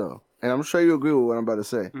say this, though, and I'm sure you agree with what I'm about to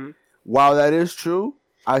say. While that is true,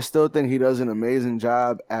 I still think he does an amazing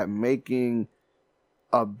job at making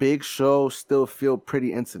a big show still feel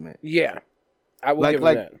pretty intimate. Yeah, I will give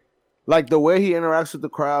him that. Like the way he interacts with the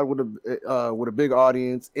crowd with a big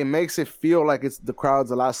audience, it makes it feel like the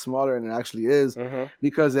crowd's a lot smaller than it actually is,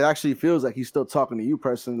 because it actually feels like he's still talking to you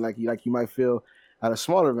personally, like you might feel at a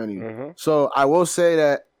smaller venue. So I will say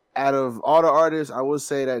that out of all the artists, I will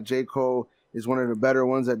say that J. Cole is one of the better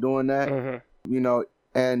ones at doing that.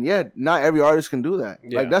 And yeah, not every artist can do that.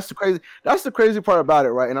 Like that's the crazy part about it,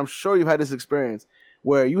 right? And I'm sure you've had this experience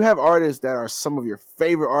where you have artists that are some of your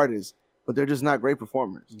favorite artists, but they're just not great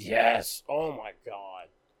performers. Yes. Oh my God.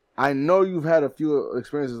 I know you've had a few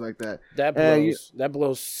experiences like that. That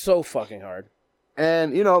blows so fucking hard.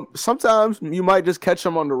 And sometimes you might just catch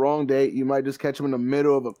them on the wrong date. You might just catch them in the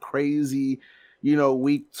middle of a crazy,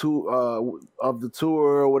 week 2 of the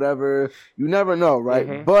tour or whatever. You never know,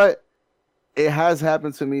 right? But it has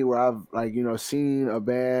happened to me where I've seen a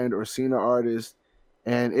band or seen an artist,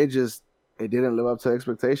 and it didn't live up to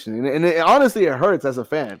expectation, and honestly, it hurts as a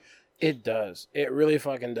fan. It does. It really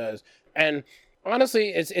fucking does. And honestly,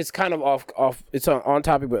 it's kind of off. It's on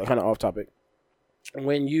topic, but kind of off topic.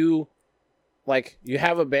 When you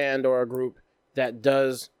have a band or a group that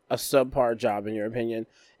does a subpar job in your opinion,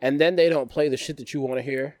 and then they don't play the shit that you want to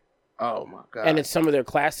hear, Oh my god. and it's some of their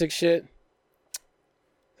classic shit.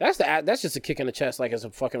 That's just a kick in the chest, like it's a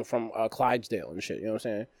fucking from Clydesdale and shit. You know what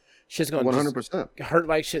I'm saying? Shit's gonna 100%. hurt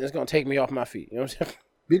like shit. It's gonna take me off my feet. You know what I'm saying?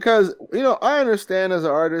 Because I understand as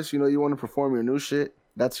an artist, you want to perform your new shit.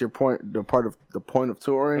 That's your point. The point of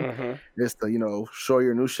touring is to show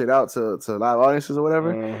your new shit out to live audiences or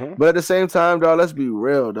whatever. But at the same time, dog, let's be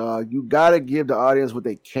real, dog. You gotta give the audience what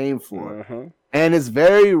they came for, and it's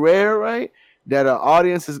very rare, right, that an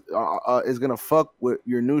audience is gonna fuck with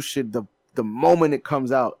your new shit the moment it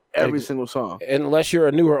comes out. Every single song, unless you're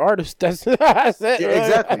a newer artist. That's it. Yeah,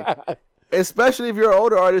 exactly. Especially if you're an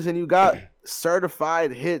older artist and you got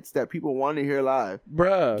certified hits that people want to hear live,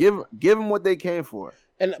 bruh. Give them what they came for.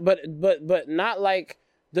 And but not like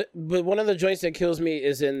but one of the joints that kills me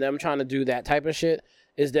is in them trying to do that type of shit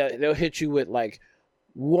is that they'll hit you with like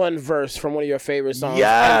one verse from one of your favorite songs,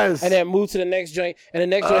 yes, and then move to the next joint, and the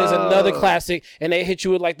next joint is another classic, and they hit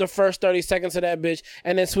you with like the first 30 seconds of that bitch,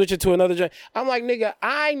 and then switch it to another joint. I'm like, nigga,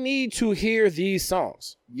 I need to hear these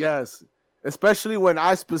songs. Yes. Especially when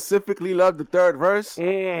I specifically love the third verse.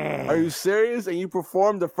 Are you serious? And you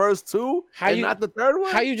perform the first two not the third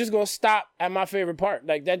one? How you just gonna stop at my favorite part?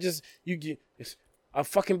 Like that just it's a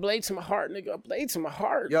fucking blade to my heart, nigga. A blade to my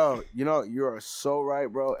heart. Yo, you are so right,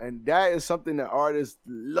 bro. And that is something that artists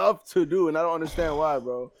love to do, and I don't understand why,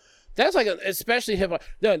 bro. That's like especially hip hop.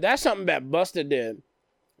 That's something that Busta did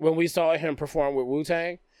when we saw him perform with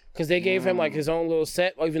Wu-Tang, because they gave him like his own little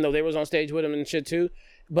set, even though they was on stage with him and shit too.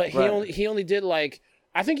 But he only did like,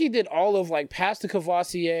 I think he did all of like Past the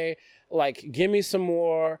Cavassier, like Give Me Some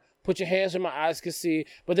More, Put Your Hands Where My Eyes Can See.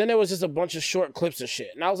 But then there was just a bunch of short clips of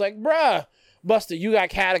shit, and I was like, bruh, Busta, you got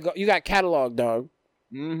catalog, dog.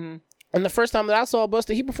 And the first time that I saw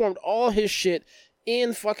Busta, he performed all his shit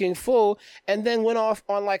in fucking full, and then went off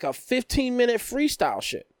on like a 15-minute freestyle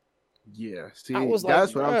shit. Yeah, see,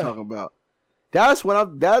 that's what I'm talking about. That's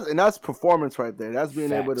performance right there. That's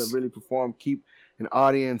being able to really perform, keep an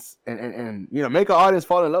audience and make an audience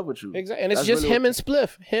fall in love with you. Exactly. And it's just really him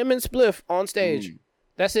and Spliff on stage.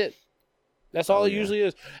 That's it. That's all it usually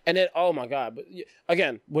is. And then, oh my God. But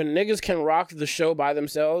again, when niggas can rock the show by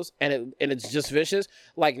themselves and it's just vicious,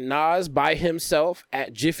 like Nas by himself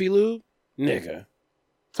at Jiffy Lube, nigga.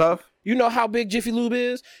 Tough. You know how big Jiffy Lube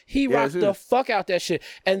is? He rocked the fuck out that shit.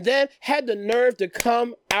 And then had the nerve to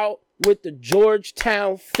come out with the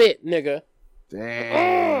Georgetown Fit, nigga.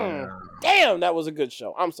 Damn, that was a good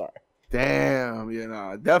show. I'm sorry.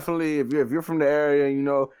 Damn, definitely. If you're from the area, and you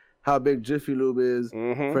know how big Jiffy Lube is.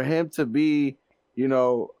 For him to be,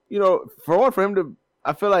 for him to,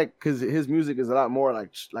 I feel like because his music is a lot more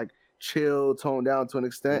like chill, toned down to an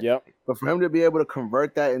extent. Yep. But for him to be able to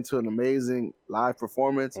convert that into an amazing live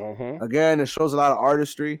performance, again, it shows a lot of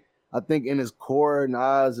artistry. I think in his core,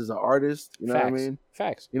 Nas is an artist. You know what I mean?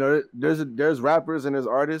 Facts. There's rappers and there's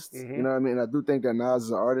artists. You know what I mean? And I do think that Nas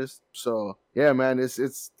is an artist. So yeah, man,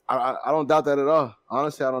 I don't doubt that at all.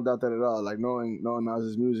 Honestly, I don't doubt that at all. Like knowing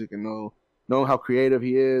Nas's music and knowing how creative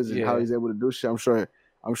he is and how he's able to do shit. I'm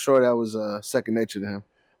sure that was second nature to him.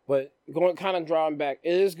 But drawing back,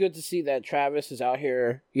 it is good to see that Travis is out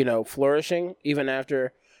here, flourishing even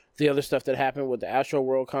after the other stuff that happened with the Astro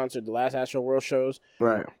World concert, the last Astro World shows.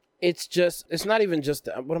 Right. It's not even just,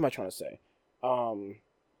 what am I trying to say?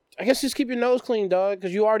 I guess just keep your nose clean, dog,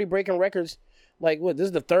 because you already breaking records. Like, what, this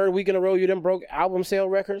is the third week in a row you done broke album sale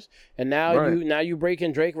records, and now you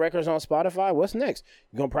breaking Drake records on Spotify. What's next?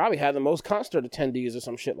 You're going to probably have the most concert attendees or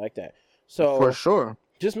some shit like that. So for sure.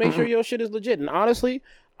 Just make sure your shit is legit. And honestly,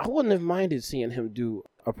 I wouldn't have minded seeing him do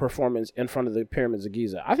a performance in front of the Pyramids of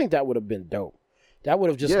Giza. I think that would have been dope. That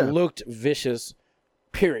would have just looked vicious,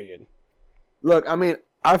 period. Look, I mean,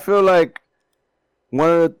 I feel like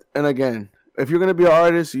and again, if you're going to be an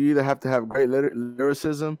artist, you either have to have great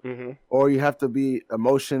lyricism or you have to be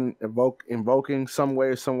emotion invoking some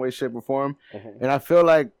way, shape, or form. And I feel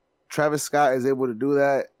like Travis Scott is able to do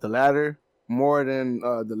that, the latter, more than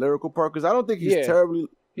the lyrical part, because I don't think he's terribly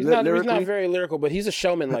he's not very lyrical, but he's a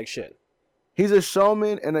showman like shit. He's a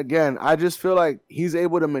showman, and again, I just feel like he's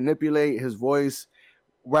able to manipulate his voice,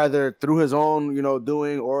 whether through his own,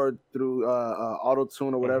 doing or through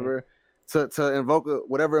auto-tune or whatever, to invoke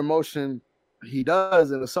whatever emotion he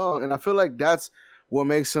does in a song. And I feel like that's what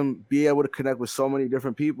makes him be able to connect with so many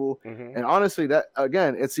different people. And honestly, that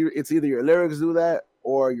again, it's either your lyrics do that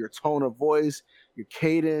or your tone of voice, your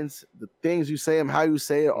cadence, the things you say and how you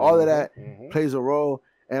say it, all of that plays a role.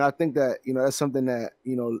 And I think that, that's something that,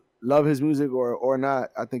 love his music or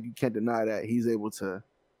not, I think you can't deny that he's able to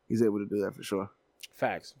do that for sure.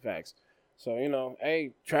 Facts. So, you know,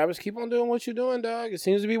 hey, Travis, keep on doing what you're doing, dog. It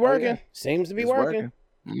seems to be working. yeah. Seems to be It's working.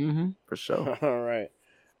 For sure. All right.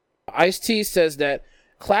 Ice-T says that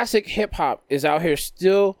classic hip-hop is out here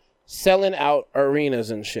still selling out arenas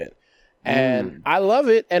and shit. And I love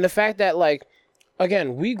it. And the fact that, like,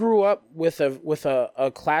 again, we grew up with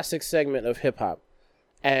a classic segment of hip-hop.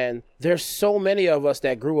 And there's so many of us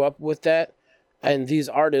that grew up with that and these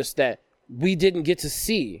artists that we didn't get to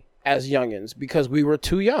see as youngins because we were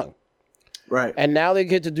too young. Right. And now they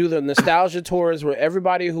get to do the nostalgia tours where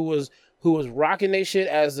everybody who was rocking their shit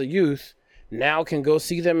as a youth now can go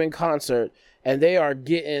see them in concert, and they are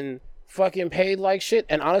getting fucking paid like shit.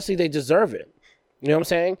 And honestly, they deserve it. You know what I'm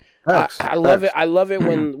saying? I love it. I love it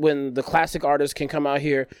when the classic artists can come out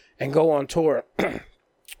here and go on tour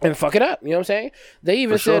and fuck it up. You know what I'm saying? They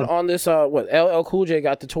even said on this, LL Cool J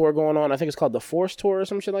got the tour going on. I think it's called the Force Tour or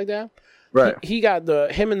some shit like that. Right. He got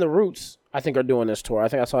him and the Roots, I think, are doing this tour. I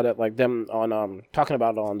think I saw that, like, them on talking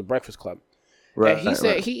about it on the Breakfast Club. Right. And he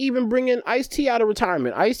said he even bringing Ice-T out of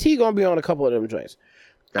retirement. Ice-T gonna be on a couple of them joints.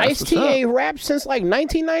 Ice-T ain't rapped since like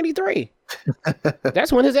 1993.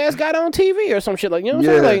 That's when his ass got on TV or some shit, like, you know what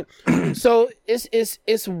I'm saying? Like, so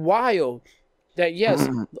it's wild that yes,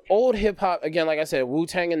 the old hip hop, again, like I said,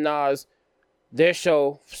 Wu-Tang and Nas, their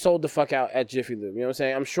show sold the fuck out at Jiffy Lube. You know what I'm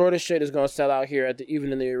saying? I'm sure this shit is gonna sell out here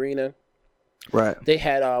even in the arena. Right. They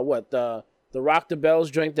had the Rock the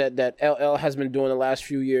Bells joint that LL has been doing the last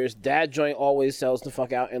few years. That joint always sells the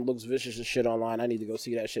fuck out and looks vicious as shit online. I need to go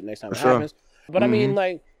see that shit next time it happens. But I mean,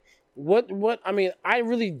 like, what I mean, I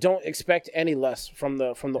really don't expect any less from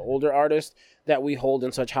the older artists that we hold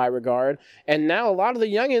in such high regard. And now a lot of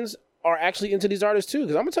the youngins are actually into these artists too.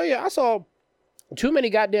 Because I'm gonna tell you, I saw too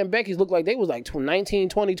many goddamn Beckys look like they was like 19,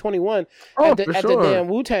 20, 21 at the damn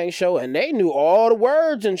Wu-Tang show, and they knew all the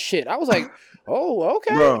words and shit. I was like, oh,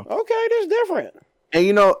 okay, okay, this is different. And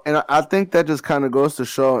you know, and I think that just kind of goes to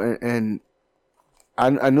show, and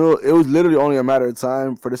I knew it was literally only a matter of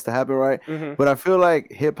time for this to happen, right? But I feel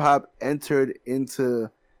like hip hop entered into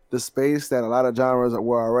the space that a lot of genres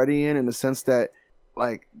were already in the sense that,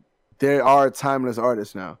 like, there are timeless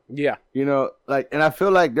artists now. Yeah. You know, like, and I feel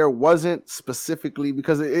like there wasn't specifically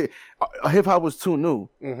because hip hop was too new.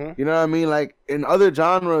 You know what I mean? Like, in other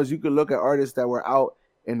genres, you could look at artists that were out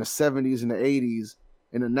in the 70s and the 80s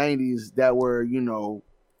and the 90s that were, you know,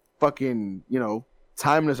 fucking, you know,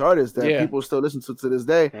 timeless artists that people still listen to this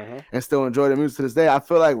day and still enjoy their music to this day. I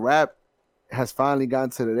feel like rap has finally gotten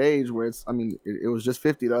to that age where it's, I mean, it was just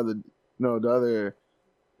 50 the other day.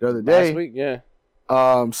 Last week, yeah.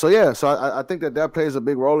 So I think that plays a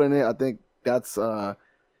big role in it. I think that's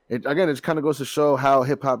it kind of goes to show how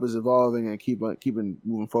hip hop is evolving and keeping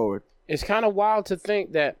moving forward. It's kind of wild to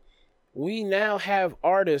think that we now have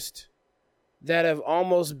artists that have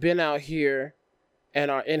almost been out here and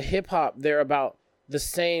are in hip hop. They're about the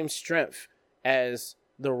same strength as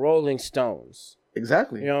the Rolling Stones.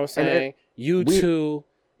 Exactly. You know what I'm saying? U2,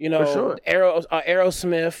 you know,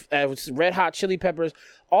 Aerosmith, Red Hot Chili Peppers.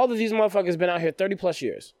 All of these motherfuckers been out here 30 plus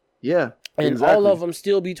years. Yeah. And all of them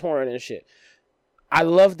still be touring and shit. I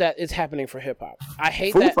love that it's happening for hip hop. I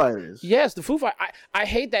hate Foo Fighters. Yes, the Foo Fighters. I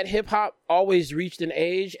hate that hip hop always reached an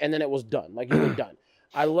age and then it was done. Like, you were done.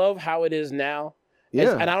 I love how it is now.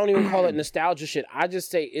 Yeah. And I don't even call it nostalgia shit. I just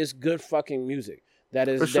say it's good fucking music. That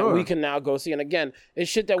we can now go see. And again, it's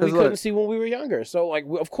shit that we couldn't see when we were younger. So, like,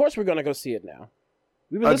 of course we're going to go see it now.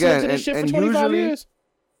 We've been listening to this shit for 25 years.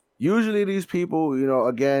 Usually these people, you know,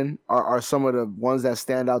 again, are some of the ones that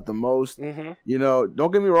stand out the most. You know,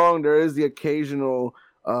 don't get me wrong. There is the occasional,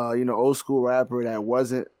 you know, old school rapper that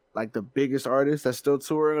wasn't like the biggest artist that's still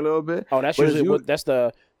touring a little bit. Oh, that's usually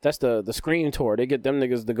that's the Scream tour. They get them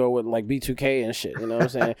niggas to go with like B2K and shit. You know what I'm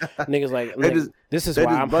saying? Niggas like, this is why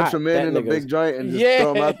I'm hot. They just bunch them in a big joint and just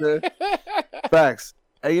throw them out there. Facts.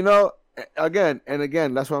 And you know, again,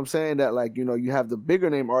 that's what I'm saying, that, like, you know, you have the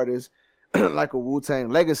bigger name artists like a Wu-Tang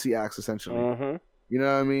legacy acts, essentially. You know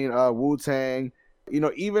what I mean? Wu-Tang, you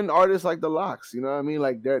know, even artists like the Lox, you know what I mean?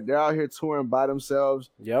 Like, they're out here touring by themselves,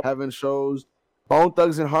 having shows. Bone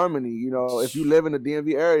Thugs and Harmony, you know, if you live in the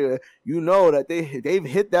DMV area, you know that they've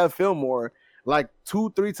hit that Fillmore like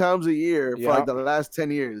 2-3 times a year for like the last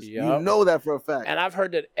 10 years. You know that for a fact. And I've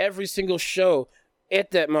heard that every single show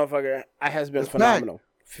at that motherfucker has been phenomenal.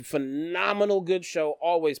 Phenomenal, good show,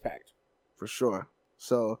 always packed. For sure.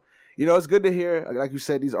 So, you know, it's good to hear, like you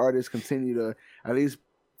said, these artists continue to at least,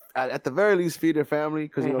 at the very least, feed their family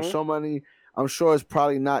because, you know, Show Money, I'm sure it's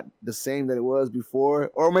probably not the same that it was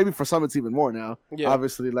before, or maybe for some it's even more now.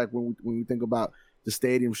 Obviously, like when we think about the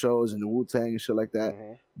stadium shows and the Wu-Tang and shit like that.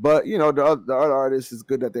 But, you know, the other artists, it's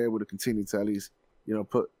good that they're able to continue to at least, you know,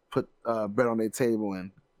 put bread on their table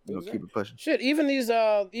and keep it pushing. Shit, even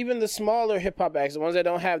even the smaller hip hop acts, the ones that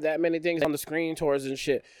don't have that many things on the screen towards and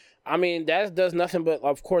shit. I mean, that does nothing but,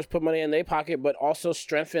 of course, put money in their pocket, but also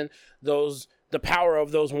strengthen the power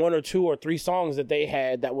of those 1 or 2 or 3 songs that they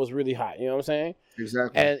had that was really hot. You know what I'm saying?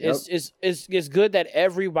 Exactly. And it's good that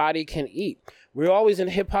everybody can eat. We're always in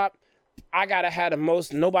hip hop. I gotta have the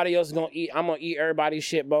most. Nobody else is gonna eat. I'm gonna eat everybody's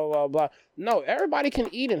shit. Blah blah blah. No, everybody can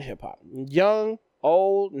eat in hip hop. Young,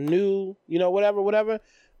 old, new. Whatever.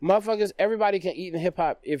 Motherfuckers, everybody can eat in hip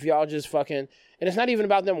hop if y'all just fucking. And it's not even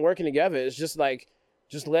about them working together. It's just like,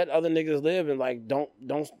 just let other niggas live and like don't.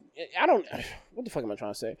 I don't. What the fuck am I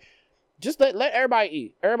trying to say? Just let everybody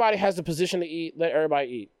eat. Everybody has the position to eat. Let everybody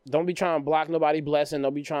eat. Don't be trying to block nobody blessing.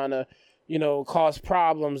 Don't be trying to, cause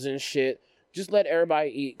problems and shit. Just let everybody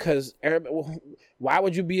eat, because why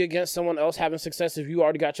would you be against someone else having success if you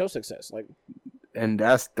already got your success? Like, and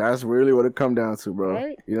that's really what it come down to, bro.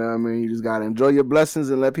 Right. You know what I mean? You just gotta enjoy your blessings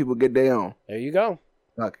and let people get their own. There you go.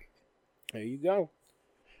 Okay. There you go.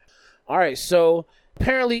 All right, so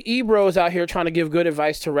apparently Ebro is out here trying to give good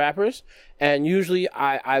advice to rappers, and usually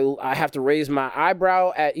I have to raise my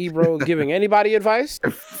eyebrow at Ebro giving anybody advice.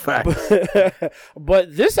 But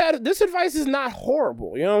this advice is not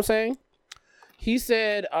horrible. You know what I'm saying? He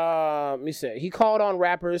said, he called on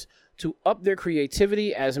rappers to up their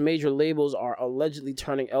creativity as major labels are allegedly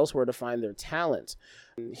turning elsewhere to find their talent.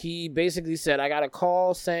 He basically said, I got a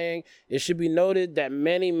call saying it should be noted that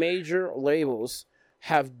many major labels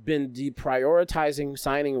have been deprioritizing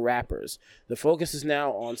signing rappers. The focus is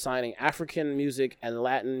now on signing African music and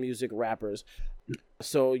Latin music rappers.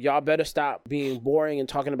 So y'all better stop being boring and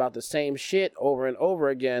talking about the same shit over and over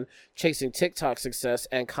again, chasing TikTok success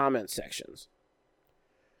and comment sections.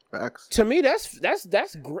 Facts. To me, that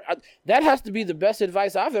has to be the best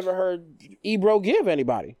advice I've ever heard Ebro give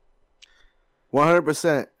anybody.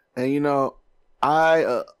 100%. And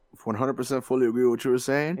I 100% fully agree with what you were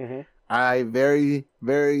saying. Mm-hmm. I very,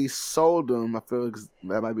 very seldom, I feel like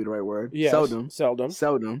that might be the right word. Yes,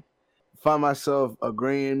 seldom find myself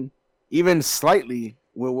agreeing even slightly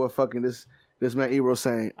with what fucking this man Ebro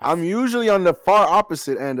saying. I'm usually on the far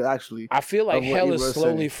opposite end, actually. I feel like hell is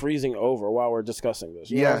slowly freezing over while we're discussing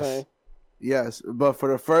this. You know what I'm saying? Yes. But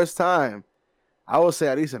for the first time, I will say,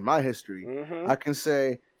 at least in my history, I can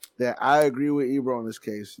say that I agree with Ebro in this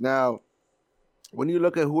case. Now, when you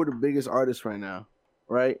look at who are the biggest artists right now,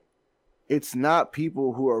 right? It's not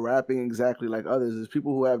people who are rapping exactly like others. It's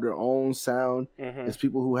people who have their own sound. It's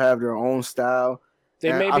people who have their own style.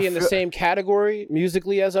 They may be in the same category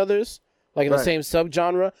musically as others, like in the same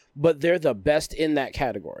subgenre, but they're the best in that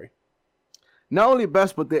category. Not only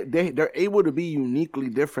best, but they're able to be uniquely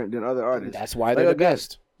different than other artists. That's why they're the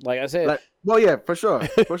best. Like I said. Well, yeah, for sure.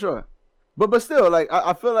 For sure. But still, like,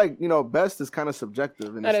 I feel like, best is kind of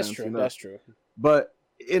subjective in a sense. True. That's true. But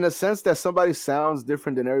in a sense that somebody sounds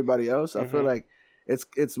different than everybody else, I feel like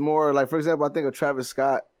it's more like, for example, I think of Travis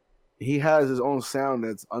Scott. He has his own sound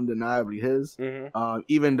that's undeniably his.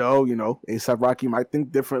 Even though, A$AP Rocky might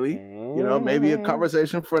think differently. Maybe a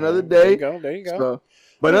conversation for another day. There you go. So,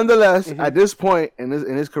 but nonetheless, at this point in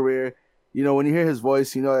his career, when you hear his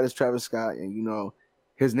voice, you know that it's Travis Scott, and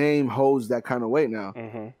his name holds that kind of weight now.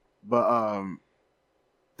 But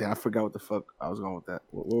I forgot what the fuck I was going with that.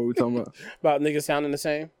 What were we talking about? About niggas sounding the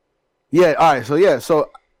same? Yeah, all right. So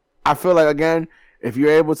I feel like, again, if you're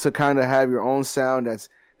able to kind of have your own sound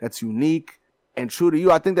that's unique and true to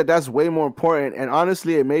you, I think that's way more important. And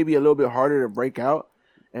honestly, it may be a little bit harder to break out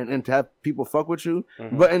and to have people fuck with you.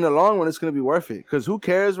 But in the long run, it's going to be worth it. Because who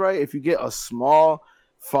cares, right? If you get a small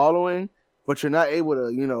following, but you're not able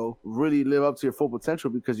to, really live up to your full potential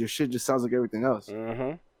because your shit just sounds like everything else.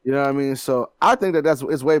 You know what I mean? So I think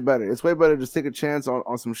it's way better. It's way better to just take a chance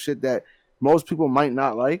on some shit that most people might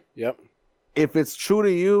not like. Yep. If it's true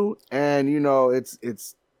to you and,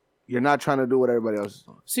 it's you're not trying to do what everybody else is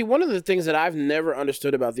doing. See, one of the things that I've never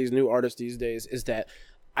understood about these new artists these days is that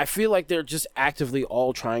I feel like they're just actively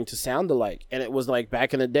all trying to sound alike. And it was like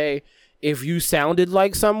back in the day, if you sounded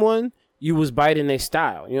like someone, you was biting their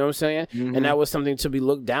style. You know what I'm saying? And that was something to be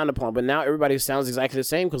looked down upon. But now everybody sounds exactly the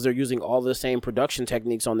same because they're using all the same production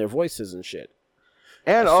techniques on their voices and shit.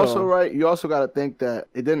 And also, right, you also got to think that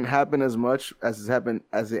it didn't happen as much as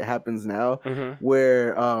it happens now,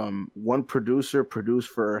 where one producer produced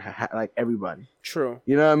for like everybody. True.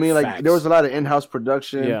 You know what I mean? Like, Facts. there was a lot of in-house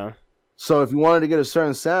production. Yeah. So if you wanted to get a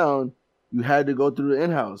certain sound, you had to go through the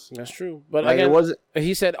in-house. That's true. But like, again,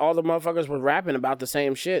 he said all the motherfuckers were rapping about the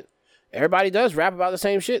same shit. Everybody does rap about the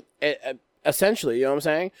same shit, essentially. You know what I'm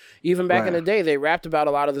saying? Even back in the day, they rapped about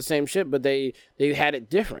a lot of the same shit, but they had it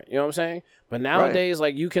different. You know what I'm saying? But nowadays,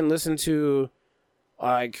 like, you can listen to,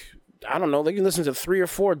 like, I don't know, they can listen to 3 or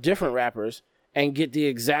 4 different rappers and get the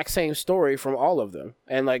exact same story from all of them.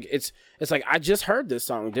 And like it's like I just heard this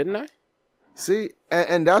song, didn't I? See,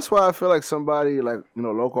 and that's why I feel like somebody like, you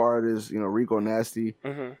know, local artist, you know, Rico Nasty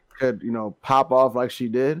could, you know, pop off like she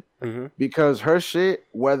did because her shit,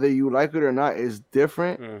 whether you like it or not, is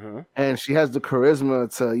different, and she has the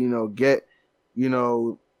charisma to, you know, get, you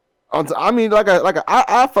know, onto. I mean,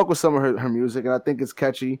 I fuck with some of her music, and I think it's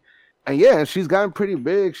catchy, and yeah, and she's gotten pretty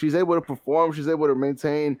big. She's able to perform. She's able to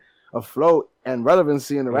maintain a float and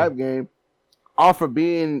relevancy in the rap game, all for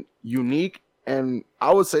being unique and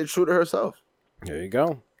I would say true to herself. There you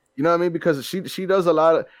go. You know what I mean? Because she does a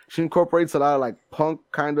lot of, she incorporates a lot of like punk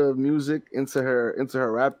kind of music into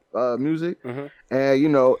her rap music, and you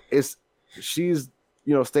know she's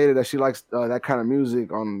you know stated that she likes that kind of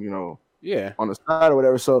music on on the side or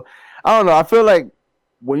whatever. So I don't know. I feel like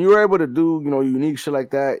when you're able to do unique shit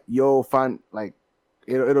like that, you'll find like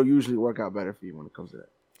it'll usually work out better for you when it comes to that.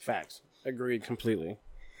 Facts. Agreed completely.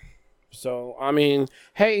 So, I mean,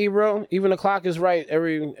 hey, Ebro, even the clock is right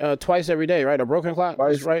twice every day, right? A broken clock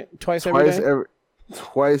is right twice every day?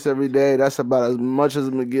 Twice every day. That's about as much as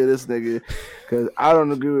I'm going to give this nigga, because I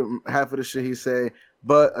don't agree with half of the shit he say.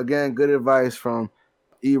 But, again, good advice from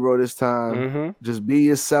Ebro this time. Just be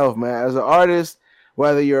yourself, man. As an artist,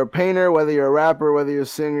 whether you're a painter, whether you're a rapper, whether you're a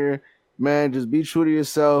singer, man, just be true to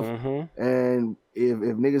yourself. And if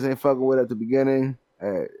niggas ain't fucking with it at the beginning,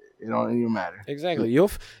 it don't even matter. Exactly.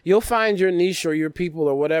 You'll find your niche or your people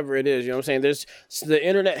or whatever it is. You know what I'm saying? The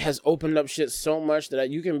internet has opened up shit so much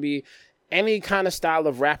that you can be any kind of style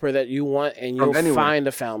of rapper that you want, and you'll find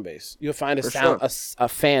a fan base. You'll find a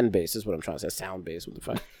fan base is what I'm trying to say. A sound base. What the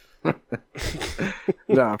fuck?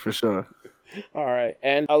 Nah, for sure. All right.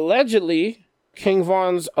 And allegedly, King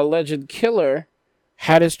Von's alleged killer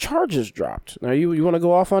had his charges dropped. Now, you want to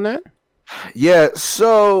go off on that? Yeah.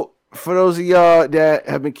 So, for those of y'all that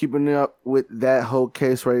have been keeping up with that whole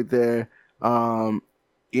case right there, Lil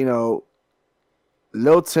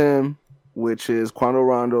Tim, which is Quando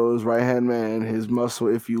Rondo's right-hand man, his muscle,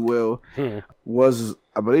 if you will, I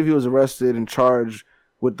believe he was arrested and charged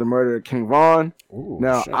with the murder of King Von. Ooh,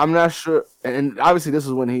 now, shit. I'm not sure, and obviously this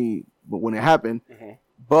is when it happened,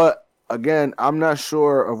 but again, I'm not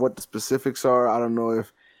sure of what the specifics are. I don't know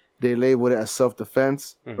if they labeled it as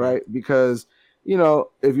self-defense, right? Because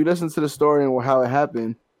if you listen to the story and how it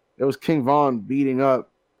happened, it was King Von beating up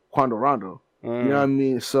Quando Rondo. You know what I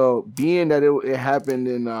mean? So being that it happened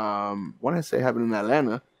in, when I say it happened in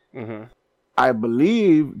Atlanta, I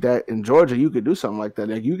believe that in Georgia you could do something like that.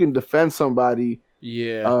 Like you can defend somebody.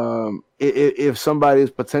 Yeah. If somebody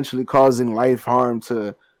is potentially causing life harm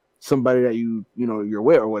to somebody that you're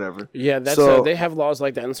with or whatever. Yeah, that's they have laws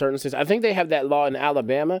like that in certain states. I think they have that law in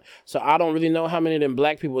Alabama, so I don't really know how many of them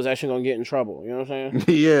black people is actually gonna get in trouble. You know what I'm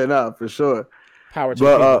saying? Yeah, no, for sure. Power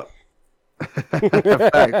to people.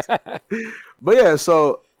 Facts. But yeah,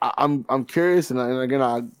 so I'm curious, and again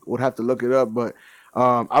I would have to look it up, but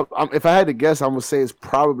if I had to guess, I would say it's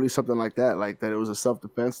probably something like that it was a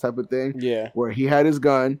self-defense type of thing. Yeah, where he had his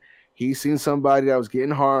gun, he seen somebody that was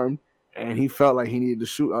getting harmed, and he felt like he needed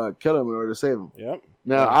to kill him in order to save him. Yep.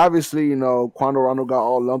 Now, obviously, Quando Rondo got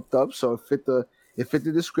all lumped up, so it fit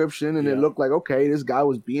the description, and it looked like, okay, this guy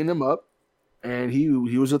was beating him up, and he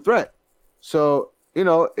was a threat. So,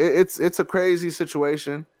 it's a crazy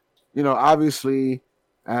situation. Obviously,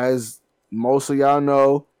 as most of y'all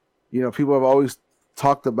know, people have always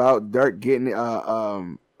talked about Dirk getting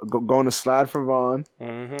going to slide for Von,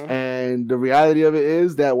 and the reality of it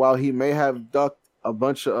is that while he may have ducked a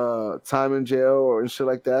bunch of time in jail or shit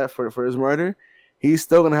like that for his murder, he's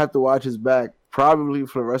still gonna have to watch his back probably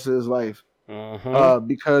for the rest of his life.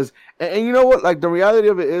 Because and you know what, like the reality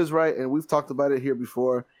of it is, right, and we've talked about it here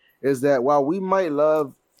before, is that while we might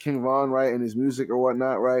love King Von, right, and his music or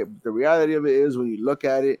whatnot, right, the reality of it is when you look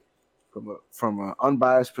at it from an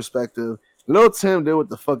unbiased perspective, Lil Tim did what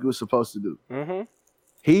the fuck he was supposed to do.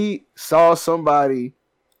 He saw somebody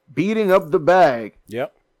beating up the bag.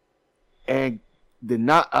 Yep. And did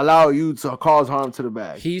not allow you to cause harm to the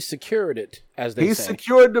bag. He secured it, as they say. He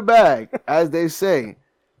secured the bag, as they say.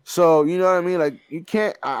 So, you know what I mean? Like, you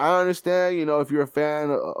can't... I understand, if you're a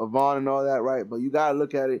fan of Von and all that, right? But you got to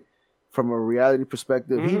look at it from a reality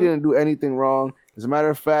perspective. He didn't do anything wrong. As a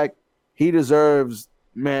matter of fact, he deserves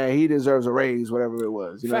a raise, whatever it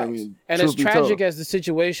was. You know what I mean? And as tragic as the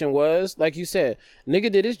situation was, like you said,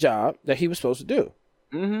 nigga did his job that he was supposed to do.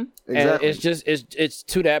 Exactly. And it's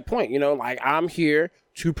to that point, like I'm here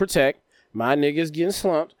to protect my niggas getting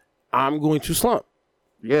slumped. I'm going to slump.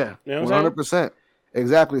 Yeah, 100%.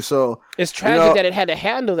 Exactly. So it's tragic that it had to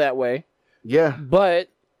handle that way. Yeah. But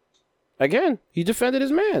Again, he defended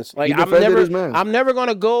his mans. Like, He defended his man. I'm never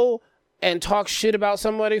gonna go and talk shit about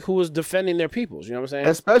somebody who was defending their peoples. You know what I'm saying?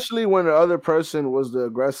 Especially when the other person was the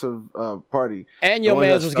aggressive party. And your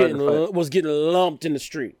man was getting lumped in the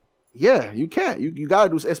street. Yeah, you can't. You gotta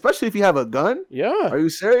do, especially if you have a gun. Yeah. Are you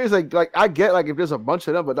serious? Like I get like if there's a bunch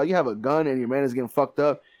of them, but like you have a gun and your man is getting fucked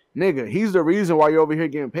up, nigga. He's the reason why you're over here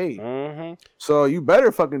getting paid. Mm-hmm. So you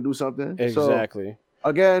better fucking do something. Exactly. So,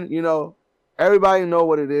 again, you know, everybody know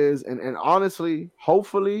what it is, and honestly,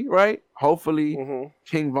 hopefully, right? Hopefully,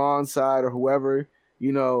 King Von's side or whoever,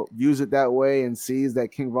 you know, views it that way and sees that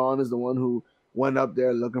King Von is the one who went up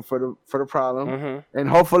there looking for the problem, and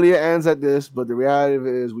hopefully it ends at this. But the reality of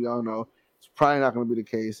it is, we all know it's probably not going to be the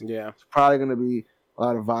case. Yeah, it's probably going to be a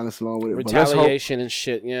lot of violence along with it, retaliation and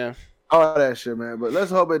shit. Yeah, all that shit, man. But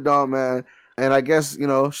let's hope it don't, man. And I guess, you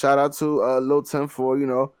know, shout out to Lil Tim for, you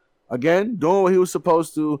know, again doing what he was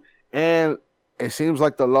supposed to, and it seems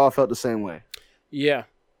like the law felt the same way. Yeah,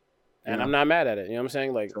 and I'm not mad at it. You know what I'm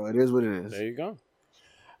saying? Like, so it is what it is. There you go.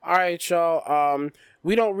 All right, y'all.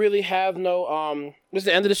 We don't really have no. This is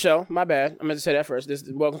the end of the show. My bad. I meant to say that first.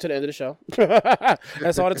 Welcome to the end of the show.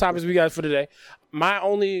 That's all the topics we got for today. My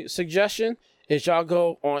only suggestion is y'all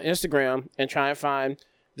go on Instagram and try and find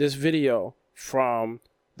this video from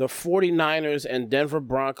the 49ers and Denver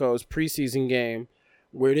Broncos preseason game,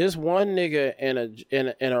 where this one nigga in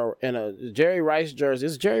a Jerry Rice jersey.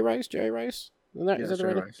 Is it Jerry Rice? Jerry Rice? Is that the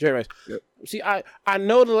right name? Jerry Rice. Yep. See, I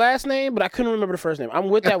know the last name, but I couldn't remember the first name. I'm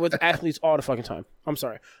with that with athletes all the fucking time. I'm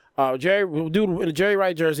sorry. Dude in a Jerry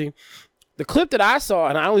Rice jersey. The clip that I saw,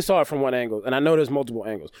 and I only saw it from one angle, and I know there's multiple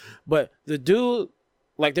angles, but the dude,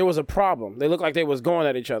 like, there was a problem. They looked like they was going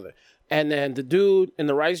at each other. And then the dude in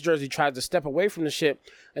the Rice jersey tried to step away from the shit,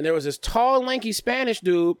 and there was this tall, lanky Spanish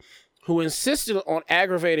dude who insisted on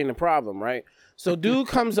aggravating the problem, right? So dude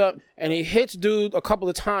comes up and he hits dude a couple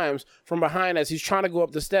of times from behind as he's trying to go up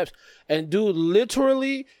the steps. And dude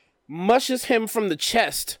literally mushes him from the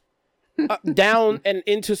chest down and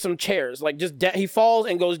into some chairs. Like, just he falls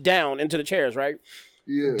and goes down into the chairs, right?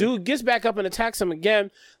 Yeah. Dude gets back up and attacks him again.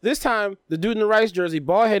 This time, the dude in the Rice jersey,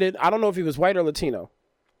 bald-headed, I don't know if he was white or Latino,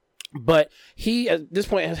 but he, at this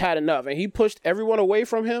point, has had enough. And he pushed everyone away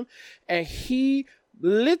from him, and he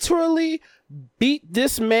literally beat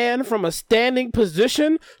this man from a standing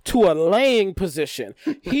position to a laying position.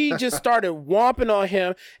 He just started whomping on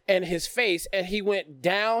him and his face, and he went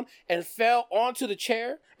down and fell onto the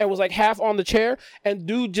chair and was like half on the chair, and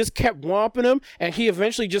dude just kept whomping him, and he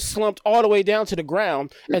eventually just slumped all the way down to the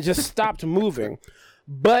ground and just stopped moving.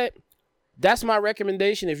 But that's my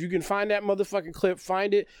recommendation. If you can find that motherfucking clip,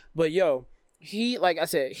 find it. But yo, he, like I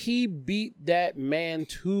said, he beat that man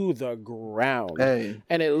to the ground. Hey.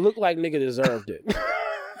 And it looked like nigga deserved it.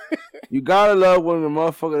 You gotta love when the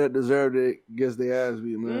motherfucker that deserved it gets their ass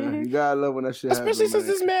beat, man. You gotta love when that shit happens. Especially since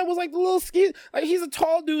this man was like the little skinny, like he's a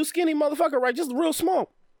tall dude, skinny motherfucker, right? Just real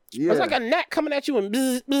small. Yeah. It's like a gnat coming at you and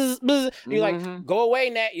bzz, bzz, bzz. And you're like, go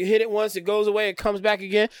away, gnat. You hit it once, it goes away, it comes back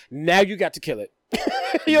again. Now you got to kill it.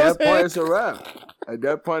 You know At that point, it's a wrap. At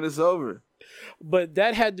that point, it's over. But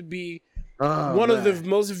that had to be one of the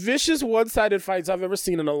most vicious one-sided fights I've ever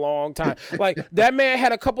seen in a long time. Like, that man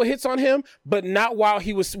had a couple hits on him, but not while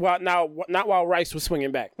Rice was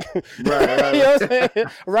swinging back. Right. You know what I'm saying?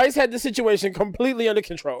 Rice had the situation completely under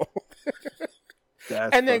control.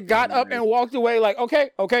 And then got up and walked away like, okay,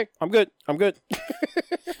 I'm good.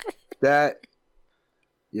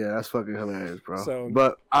 That's fucking hilarious, bro.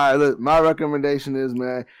 But all right, look, my recommendation is,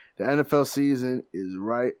 man, the NFL season is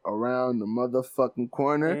right around the motherfucking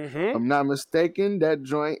corner. If I'm not mistaken, that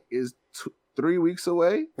joint is 3 weeks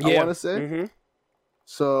away, I want to say.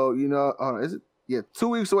 So, you know, is it? Yeah, 2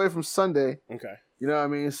 weeks away from Sunday. Okay. You know what I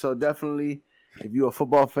mean? So definitely, if you're a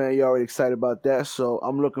football fan, you're already excited about that. So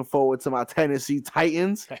I'm looking forward to my Tennessee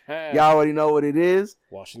Titans. Y'all already know what it is.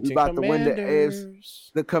 Washington we about Commanders. To win the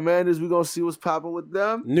AFC. The Commanders, we're going to see what's popping with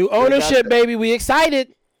them. New ownership, baby. We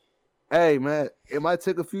excited. Hey, man, it might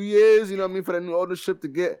take a few years, you know what I mean, for that new ownership to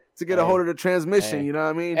get a hold of the transmission, you know what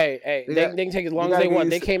I mean? They can take as long as they want.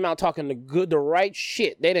 They came out talking the right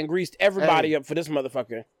shit. They done greased everybody up for this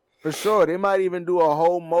motherfucker. For sure. They might even do a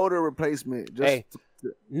whole motor replacement.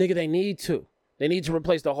 Nigga, they need to. They need to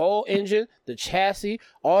replace the whole engine, the chassis,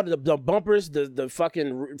 all the bumpers, the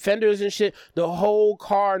fucking fenders and shit. The whole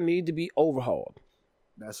car need to be overhauled.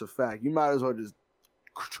 That's a fact. You might as well just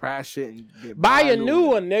trash it and buy a new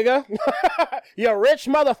one, nigga. You rich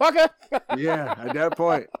motherfucker. Yeah, at that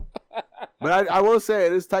point. But I will say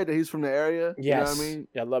it is tight that he's from the area. Yes. You know what I mean?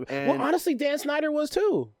 Yeah, I love it. Well, honestly, Dan Snyder was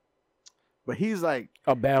too. but he's like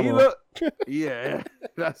A Bama. he look, yeah.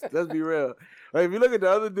 Let's be real. Like if you look at the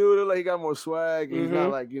other dude, it look like he got more swag. He's not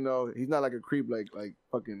like he's not like a creep like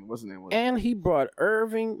fucking what's his name was. And he brought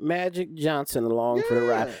Irving Magic Johnson along for the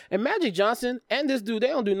ride. And Magic Johnson and this dude, they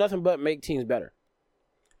don't do nothing but make teams better.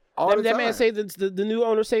 That man saved the new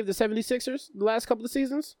owner saved the 76ers the last couple of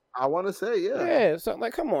seasons. I want to say, yeah. Yeah, so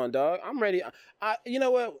like, come on, dog. I'm ready. You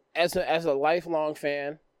know what? As a lifelong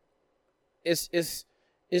fan, it's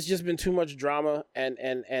just been too much drama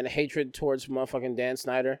and hatred towards motherfucking Dan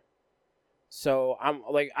Snyder. So I'm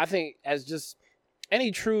like, I think as just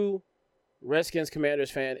any true Redskins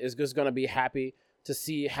Commanders fan is just gonna be happy to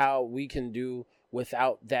see how we can do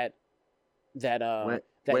without that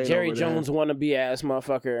Jerry Jones wannabe ass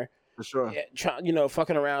motherfucker. For sure.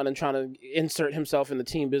 Fucking around and trying to insert himself in the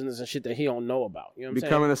team business and shit that he don't know about. You know what I'm saying?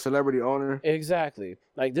 Becoming a celebrity owner. Exactly.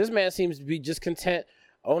 Like, this man seems to be just content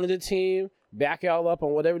owning the team, back y'all up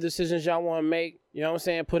on whatever decisions y'all want to make. You know what I'm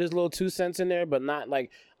saying? Put his little 2 cents in there, but not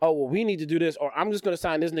like, oh, well, we need to do this, or I'm just going to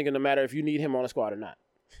sign this nigga no matter if you need him on the squad or not.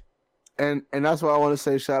 And that's why I want to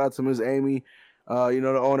say shout out to Ms. Amy,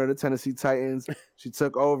 the owner of the Tennessee Titans. She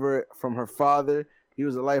took over from her father. He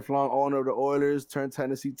was a lifelong owner of the Oilers, turned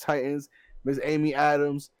Tennessee Titans. Ms. Amy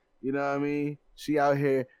Adams, you know what I mean? She out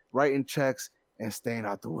here writing checks and staying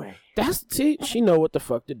out the way. She know what the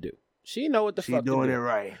fuck to do. She know what the fuck to do. She doing it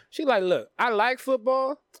right. She like, look, I like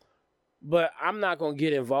football, but I'm not going to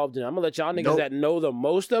get involved in it. I'm going to let y'all niggas that know the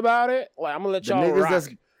most about it, like, I'm going to let y'all rock.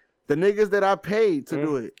 The niggas that I paid to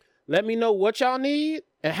do it. Let me know what y'all need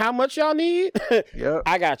and how much y'all need. Yep.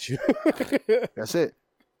 I got you. That's it.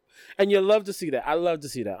 And you love to see that. I love to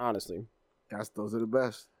see that, honestly. Those are the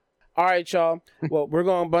best. All right, y'all. Well, we're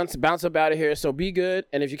going to bounce up out of here, so be good.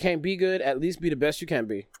 And if you can't be good, at least be the best you can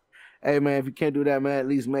be. Hey, man, if you can't do that, man, at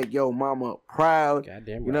least make your mama proud.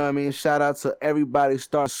 Goddamn right. You know what I mean? Shout out to everybody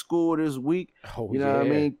starting school this week. Oh, you know what I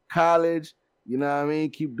mean? College. You know what I mean?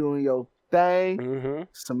 Keep doing your thing. Mm-hmm.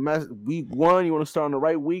 Semester week 1, you want to start on the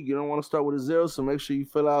right week. You don't want to start with a 0, so make sure you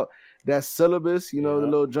fill out that syllabus, the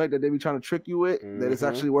little joint that they be trying to trick you with, that it's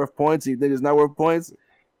actually worth points. You think it's not worth points?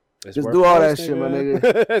 Just do all that shit, my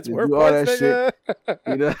nigga. It's worth points, nigga.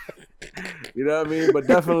 Shit. You know what I mean? But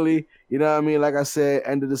definitely, you know what I mean? Like I said,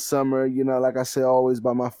 end of the summer, like I said always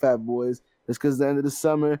by my fat boys, just because the end of the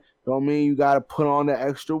summer don't mean you got to put on the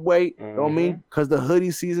extra weight. Don't mean because the hoodie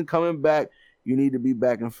season coming back, you need to be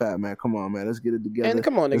back and fat, man. Come on, man. Let's get it together. And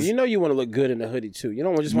come on, nigga. You want to look good in the hoodie, too. You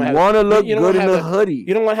don't just want to look good in the hoodie.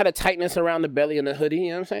 You don't want to have the tightness around the belly in the hoodie. You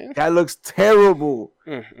know what I'm saying? That looks terrible.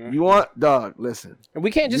 You want, dog, listen. And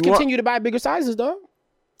we can't just continue to buy bigger sizes, dog.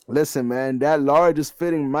 Listen, man. That large is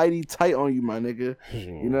fitting mighty tight on you, my nigga.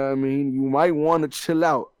 You know what I mean? You might want to chill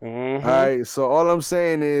out. All right? So all I'm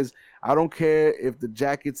saying is I don't care if the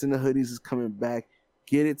jackets and the hoodies is coming back.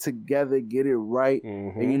 Get it together, get it right.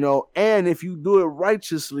 And, and if you do it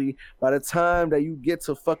righteously, by the time that you get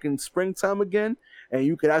to fucking springtime again, and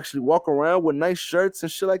you could actually walk around with nice shirts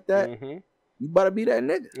and shit like that, you better be that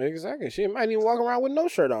nigga. Exactly. She might even walk around with no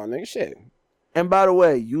shirt on, nigga. Shit. And by the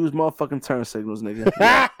way, use motherfucking turn signals, nigga.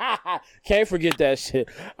 Can't forget that shit.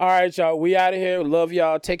 All right, y'all. We out of here. Love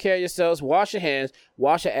y'all. Take care of yourselves. Wash your hands.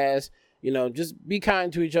 Wash your ass. Just be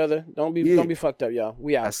kind to each other. Don't be fucked up, y'all.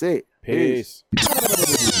 We out. That's it. Peace.